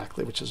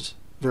automatically, which is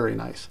very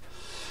nice.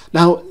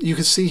 Now you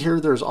can see here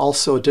there's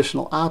also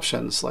additional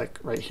options, like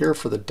right here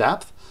for the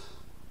depth.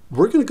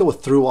 We're going to go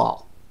with through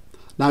all.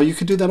 Now you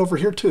could do that over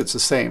here too. It's the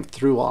same,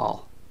 through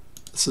all.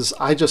 This is,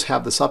 I just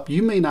have this up.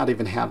 You may not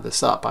even have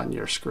this up on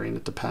your screen.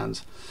 It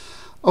depends.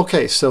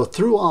 Okay, so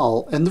through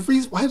all, and the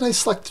reason, why did I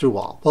select through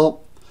all?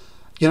 Well,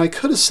 you know, I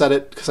could have set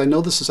it, because I know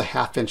this is a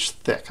 1/2 inch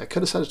thick. I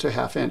could have set it to a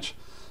 1/2 inch.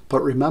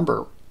 But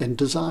remember, in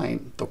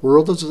design, the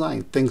world of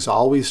design, things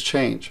always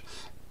change.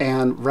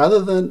 And rather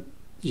than,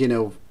 you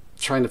know,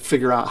 trying to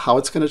figure out how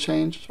it's going to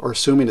change or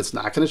assuming it's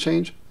not going to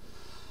change,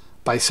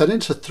 by setting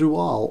it to through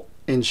all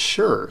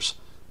ensures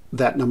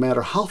that no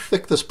matter how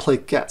thick this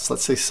plate gets,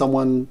 let's say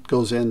someone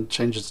goes in,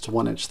 changes it to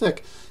 1 inch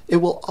thick, it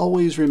will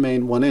always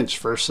remain 1 inch,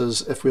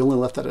 versus if we only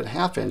left that at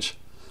 1/2 inch,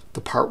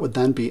 the part would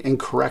then be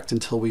incorrect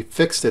until we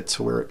fixed it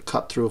to where it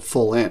cut through a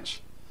full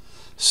inch.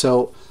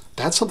 So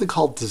that's something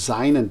called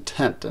design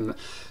intent. And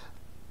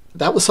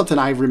that was something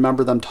I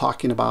remember them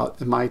talking about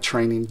in my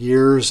training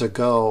years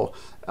ago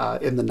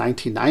in the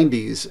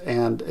 1990s,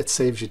 and it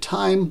saves you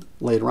time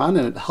later on,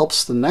 and it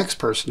helps the next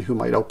person who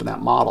might open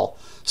that model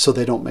so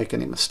they don't make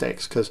any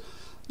mistakes. Because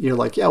you're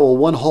like, yeah, well,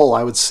 1 hole,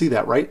 I would see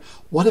that, right?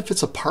 What if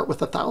it's a part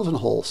with 1,000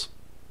 holes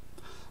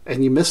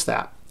and you miss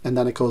that, and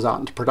then it goes out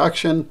into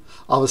production,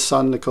 all of a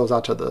sudden it goes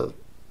out to the,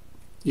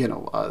 you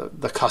know,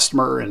 the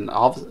customer, and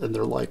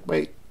they're like,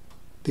 wait,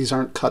 these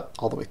aren't cut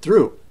all the way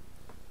through.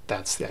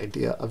 That's the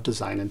idea of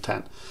design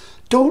intent.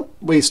 Don't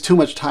waste too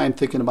much time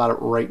thinking about it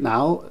right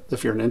now.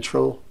 If you're an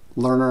intro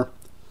learner,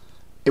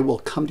 it will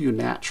come to you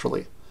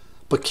naturally.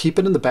 But keep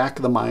it in the back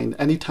of the mind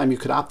anytime you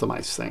could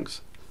optimize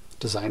things.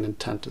 Design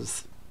intent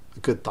is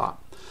a good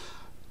thought.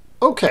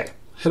 Okay,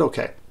 hit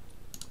OK.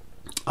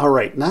 All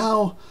right,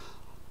 now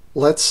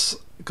let's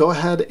go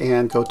ahead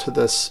and go to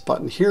this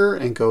button here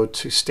and go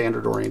to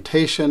standard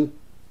orientation.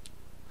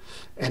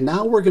 And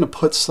now we're going to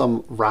put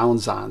some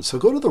rounds on. So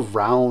go to the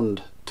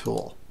round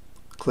tool.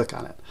 Click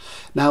on it.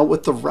 Now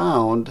with the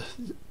round,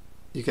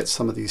 you get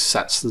some of these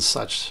sets and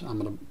such. I'm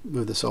going to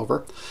move this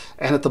over.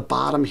 And at the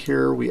bottom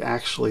here, we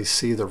actually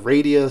see the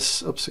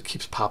radius. Oops, it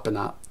keeps popping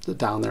up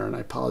down there, and I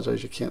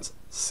apologize, you can't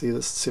see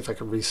this. See if I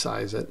can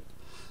resize it.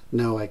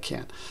 No, I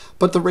can't.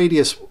 But the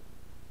radius,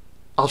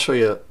 I'll show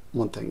you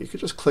one thing. You could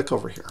just click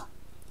over here.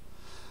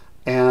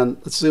 And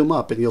let's zoom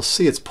up, and you'll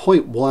see it's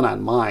 0.1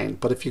 on mine.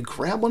 But if you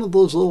grab one of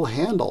those little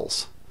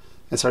handles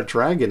and start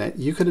dragging it,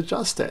 you could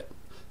adjust it,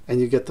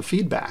 and you get the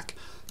feedback.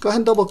 Go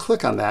ahead and double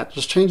click on that.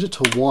 Just change it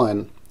to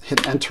 1.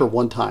 Hit enter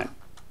 1 time.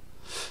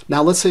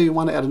 Now let's say you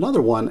want to add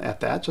another one at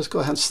that, just go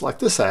ahead and select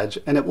this edge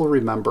and it will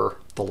remember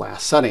the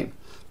last setting.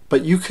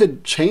 But you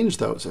could change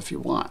those if you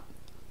want,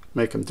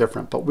 make them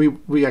different, but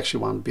we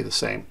actually want them to be the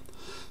same.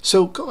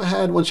 So go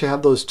ahead, once you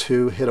have those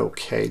two, hit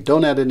OK.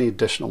 Don't add any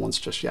additional ones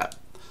just yet.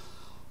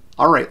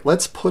 All right,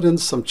 let's put in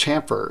some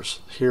chamfers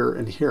here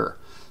and here.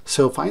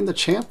 So find the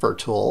chamfer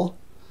tool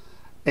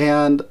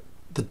and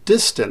the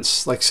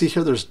distance, like see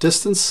here, there's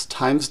distance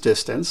times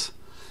distance.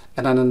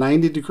 And on a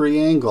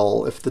 90-degree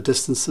angle, if the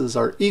distances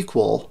are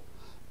equal,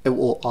 it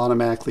will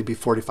automatically be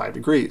 45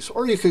 degrees.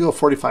 Or you could go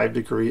 45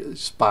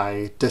 degrees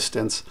by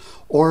distance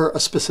or a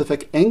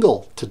specific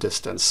angle to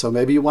distance. So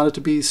maybe you want it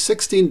to be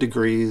 16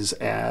 degrees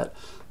at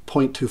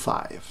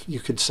 0.25. You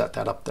could set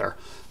that up there.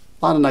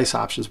 A lot of nice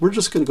options. We're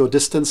just going to go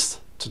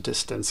distance to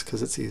distance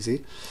because it's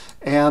easy.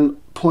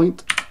 And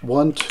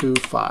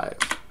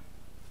 0.125.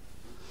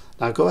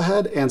 Now go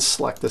ahead and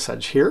select this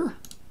edge here.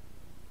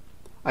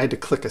 I had to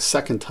click a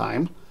second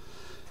time.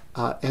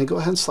 And go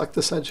ahead and select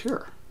this edge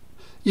here.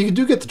 You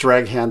do get the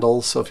drag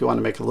handles, so if you want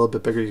to make it a little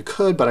bit bigger, you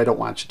could, but I don't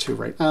want you to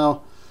right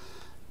now.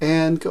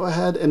 And go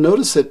ahead and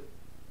notice it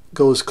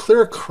goes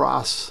clear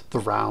across the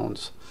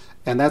rounds.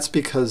 And that's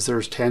because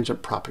there's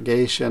tangent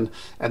propagation,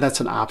 and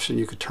that's an option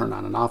you could turn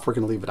on and off. We're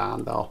going to leave it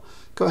on though.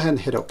 Go ahead and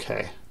hit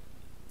OK.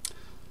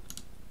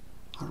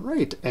 All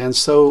right, and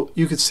so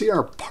you can see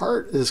our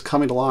part is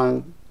coming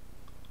along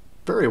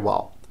very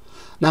well.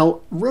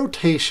 Now,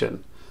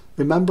 rotation.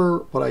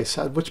 Remember what I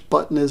said, which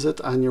button is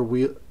it on your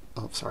wheel?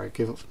 Oh, sorry, I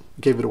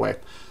gave it away.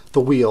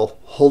 The wheel,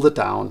 hold it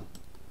down,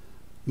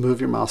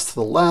 move your mouse to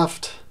the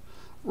left,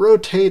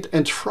 rotate,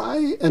 and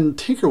try and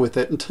tinker with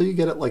it until you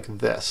get it like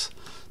this,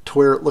 to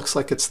where it looks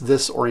like it's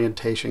this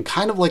orientation,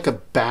 kind of like a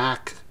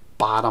back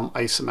bottom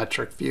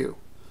isometric view.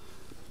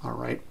 All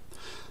right.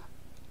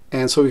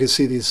 And so we can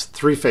see these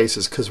three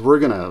faces because we're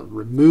going to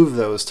remove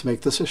those to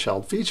make this a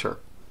shelled feature.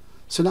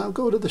 So now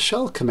go to the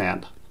shell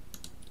command.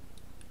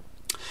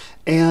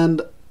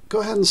 And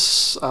go ahead and,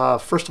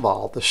 first of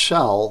all, the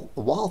shell,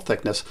 the wall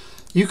thickness,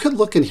 you could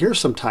look in here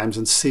sometimes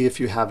and see if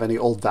you have any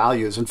old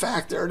values. In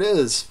fact, there it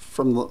is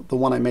from the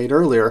one I made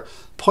earlier,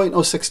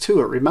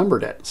 0.062, it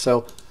remembered it.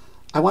 So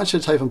I want you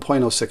to type in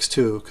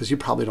 0.062 because you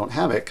probably don't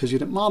have it because you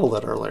didn't model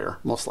it earlier,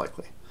 most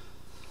likely.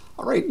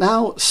 All right,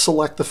 now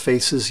select the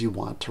faces you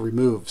want to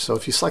remove. So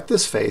if you select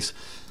this face,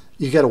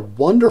 you get a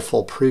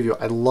wonderful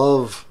preview. I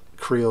love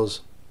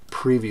Creo's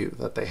preview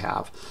that they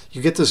have.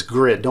 You get this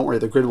grid. Don't worry,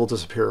 the grid will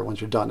disappear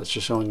once you're done. It's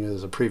just showing you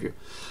as a preview.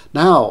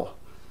 Now,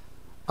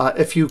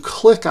 if you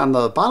click on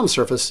the bottom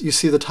surface, you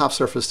see the top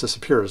surface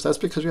disappears. That's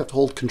because you have to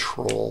hold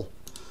Control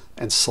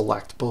and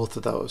select both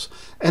of those.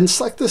 And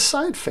select this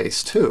side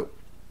face too.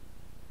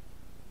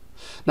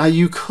 Now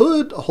you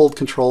could hold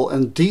Control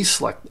and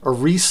deselect or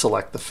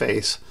reselect the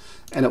face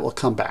and it will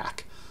come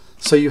back.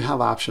 So you have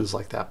options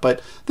like that.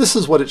 But this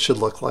is what it should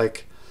look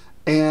like.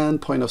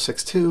 And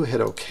 0.062,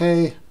 hit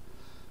OK.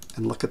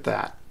 And look at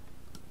that.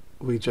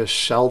 We just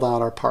shelled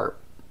out our part.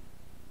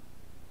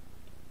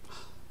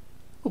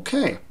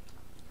 Okay,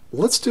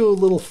 let's do a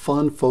little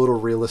fun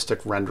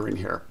photorealistic rendering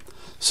here.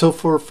 So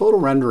for photo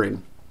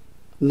rendering,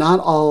 not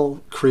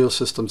all Creo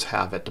systems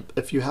have it.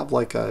 If you have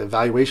like an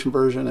evaluation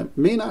version, it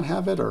may not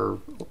have it, or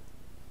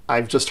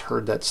I've just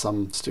heard that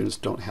some students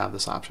don't have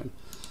this option.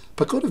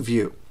 But go to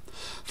View.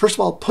 First of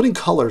all, putting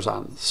colors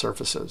on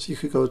surfaces. You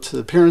could go to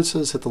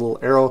Appearances, hit the little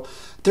arrow.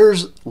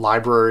 There's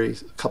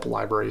libraries, a couple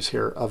libraries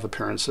here of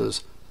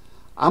appearances.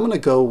 I'm going to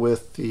go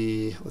with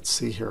the, let's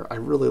see here, I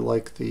really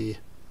like the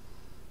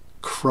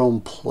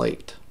chrome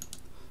plate.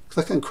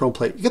 Click on chrome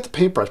plate. You get the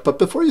paintbrush, but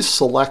before you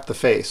select the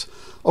face,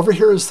 over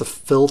here is the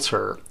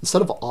filter.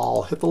 Instead of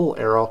all, hit the little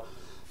arrow.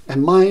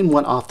 And mine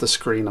went off the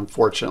screen,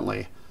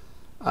 unfortunately,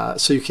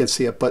 so you can't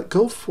see it. But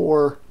go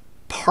for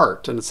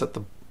part, and it's at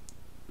the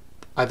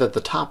either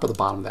the top or the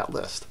bottom of that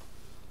list.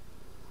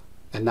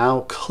 And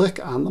now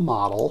click on the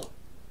model.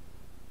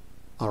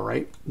 All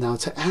right, now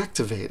to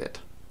activate it,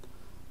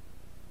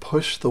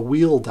 push the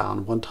wheel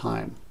down one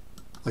time,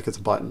 like it's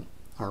a button.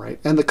 All right,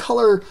 and the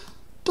color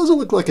doesn't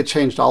look like it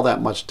changed all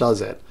that much,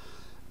 does it?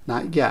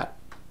 Not yet.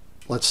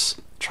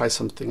 Let's try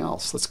something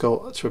else. Let's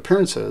go to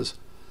Appearances,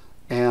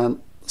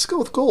 and let's go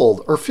with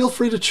gold, or feel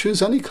free to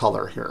choose any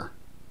color here.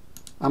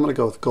 I'm going to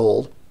go with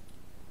gold.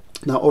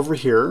 Now over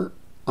here,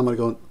 I'm going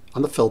to go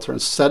on the filter.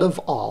 Instead of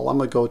all, I'm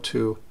going to go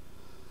to,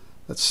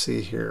 let's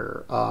see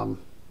here,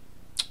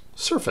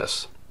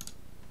 surface.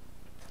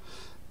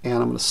 And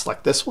I'm going to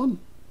select this one.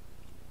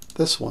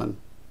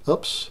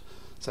 Oops.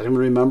 Does anyone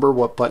remember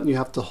what button you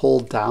have to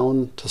hold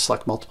down to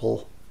select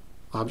multiple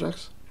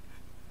objects?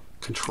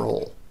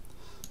 Control.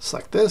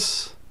 Select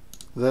this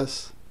one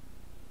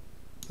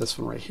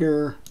right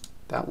here,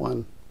 that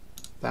one,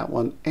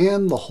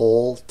 and the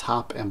whole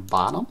top and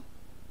bottom.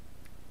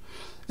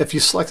 If you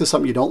selected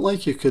something you don't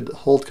like, you could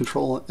hold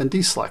Control and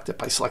deselect it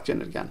by selecting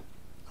it again.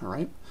 All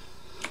right.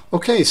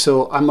 Okay,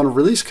 so I'm going to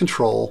release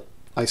Control.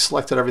 I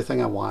selected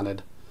everything I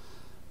wanted.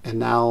 And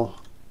now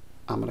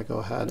I'm going to go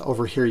ahead.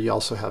 Over here, you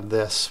also have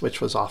this, which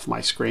was off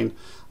my screen.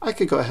 I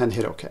could go ahead and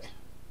hit OK.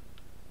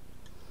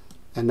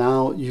 And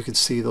now you can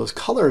see those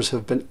colors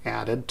have been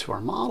added to our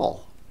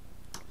model.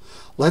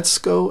 Let's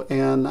go,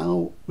 and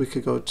now we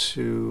could go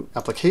to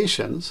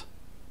Applications.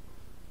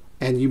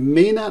 And you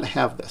may not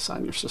have this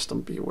on your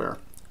system, be aware.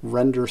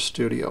 Render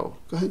Studio.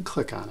 Go ahead and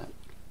click on it.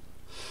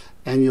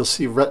 And you'll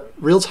see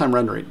real-time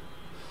rendering.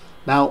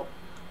 Now,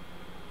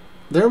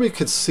 there we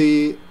could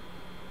see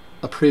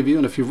a preview,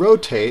 and if you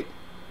rotate,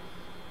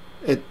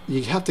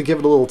 you have to give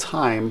it a little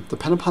time,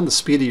 depending upon the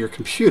speed of your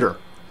computer.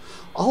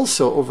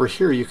 Also, over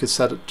here, you could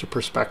set it to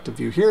perspective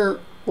view here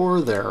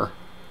or there,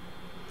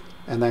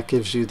 and that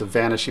gives you the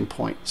vanishing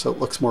point, so it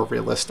looks more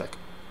realistic.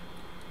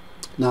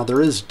 Now,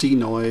 there is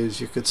denoise.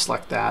 You could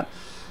select that,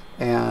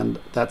 and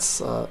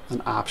that's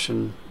an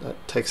option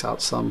that takes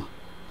out some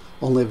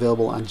only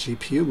available on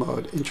GPU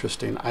mode.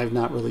 Interesting. I've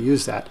not really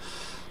used that.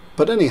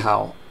 But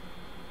anyhow,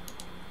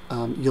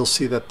 you'll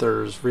see that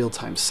there's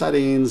real-time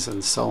settings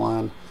and so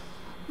on.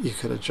 You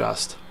could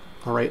adjust.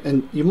 All right,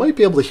 and you might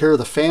be able to hear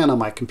the fan on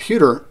my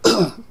computer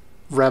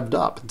revved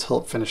up until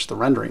it finished the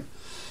rendering.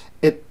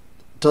 It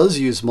does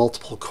use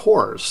multiple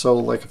cores, so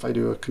like if I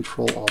do a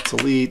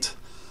Control-Alt-Delete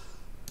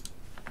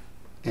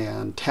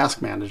and Task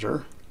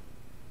Manager,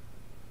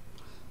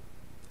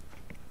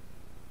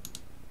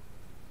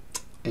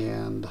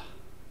 and let's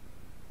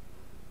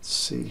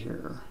see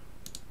here.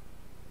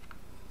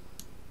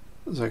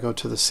 As I go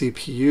to the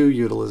CPU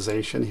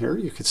utilization here,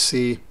 you could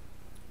see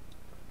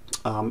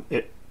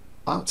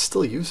it's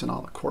still using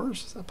all the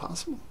cores. Is that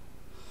possible?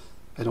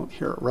 I don't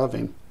hear it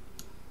revving.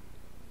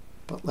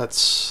 But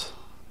let's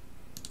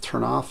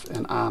turn off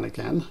and on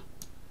again.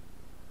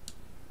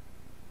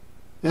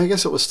 Yeah, I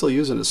guess it was still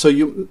using it. So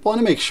you want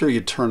to make sure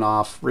you turn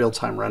off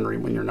real-time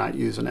rendering when you're not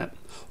using it,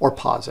 or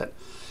pause it.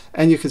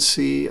 And you can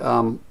see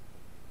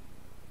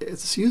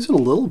it's using a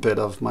little bit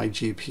of my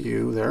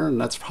GPU there,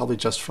 and that's probably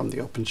just from the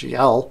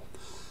OpenGL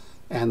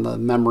and the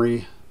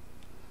memory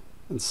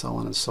and so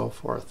on and so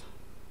forth.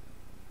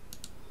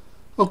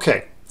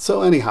 Okay,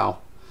 so anyhow,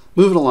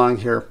 moving along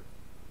here,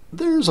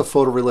 there's a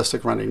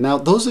photorealistic rendering. Now,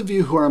 those of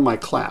you who are in my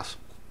class,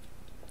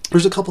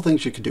 there's a couple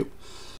things you could do.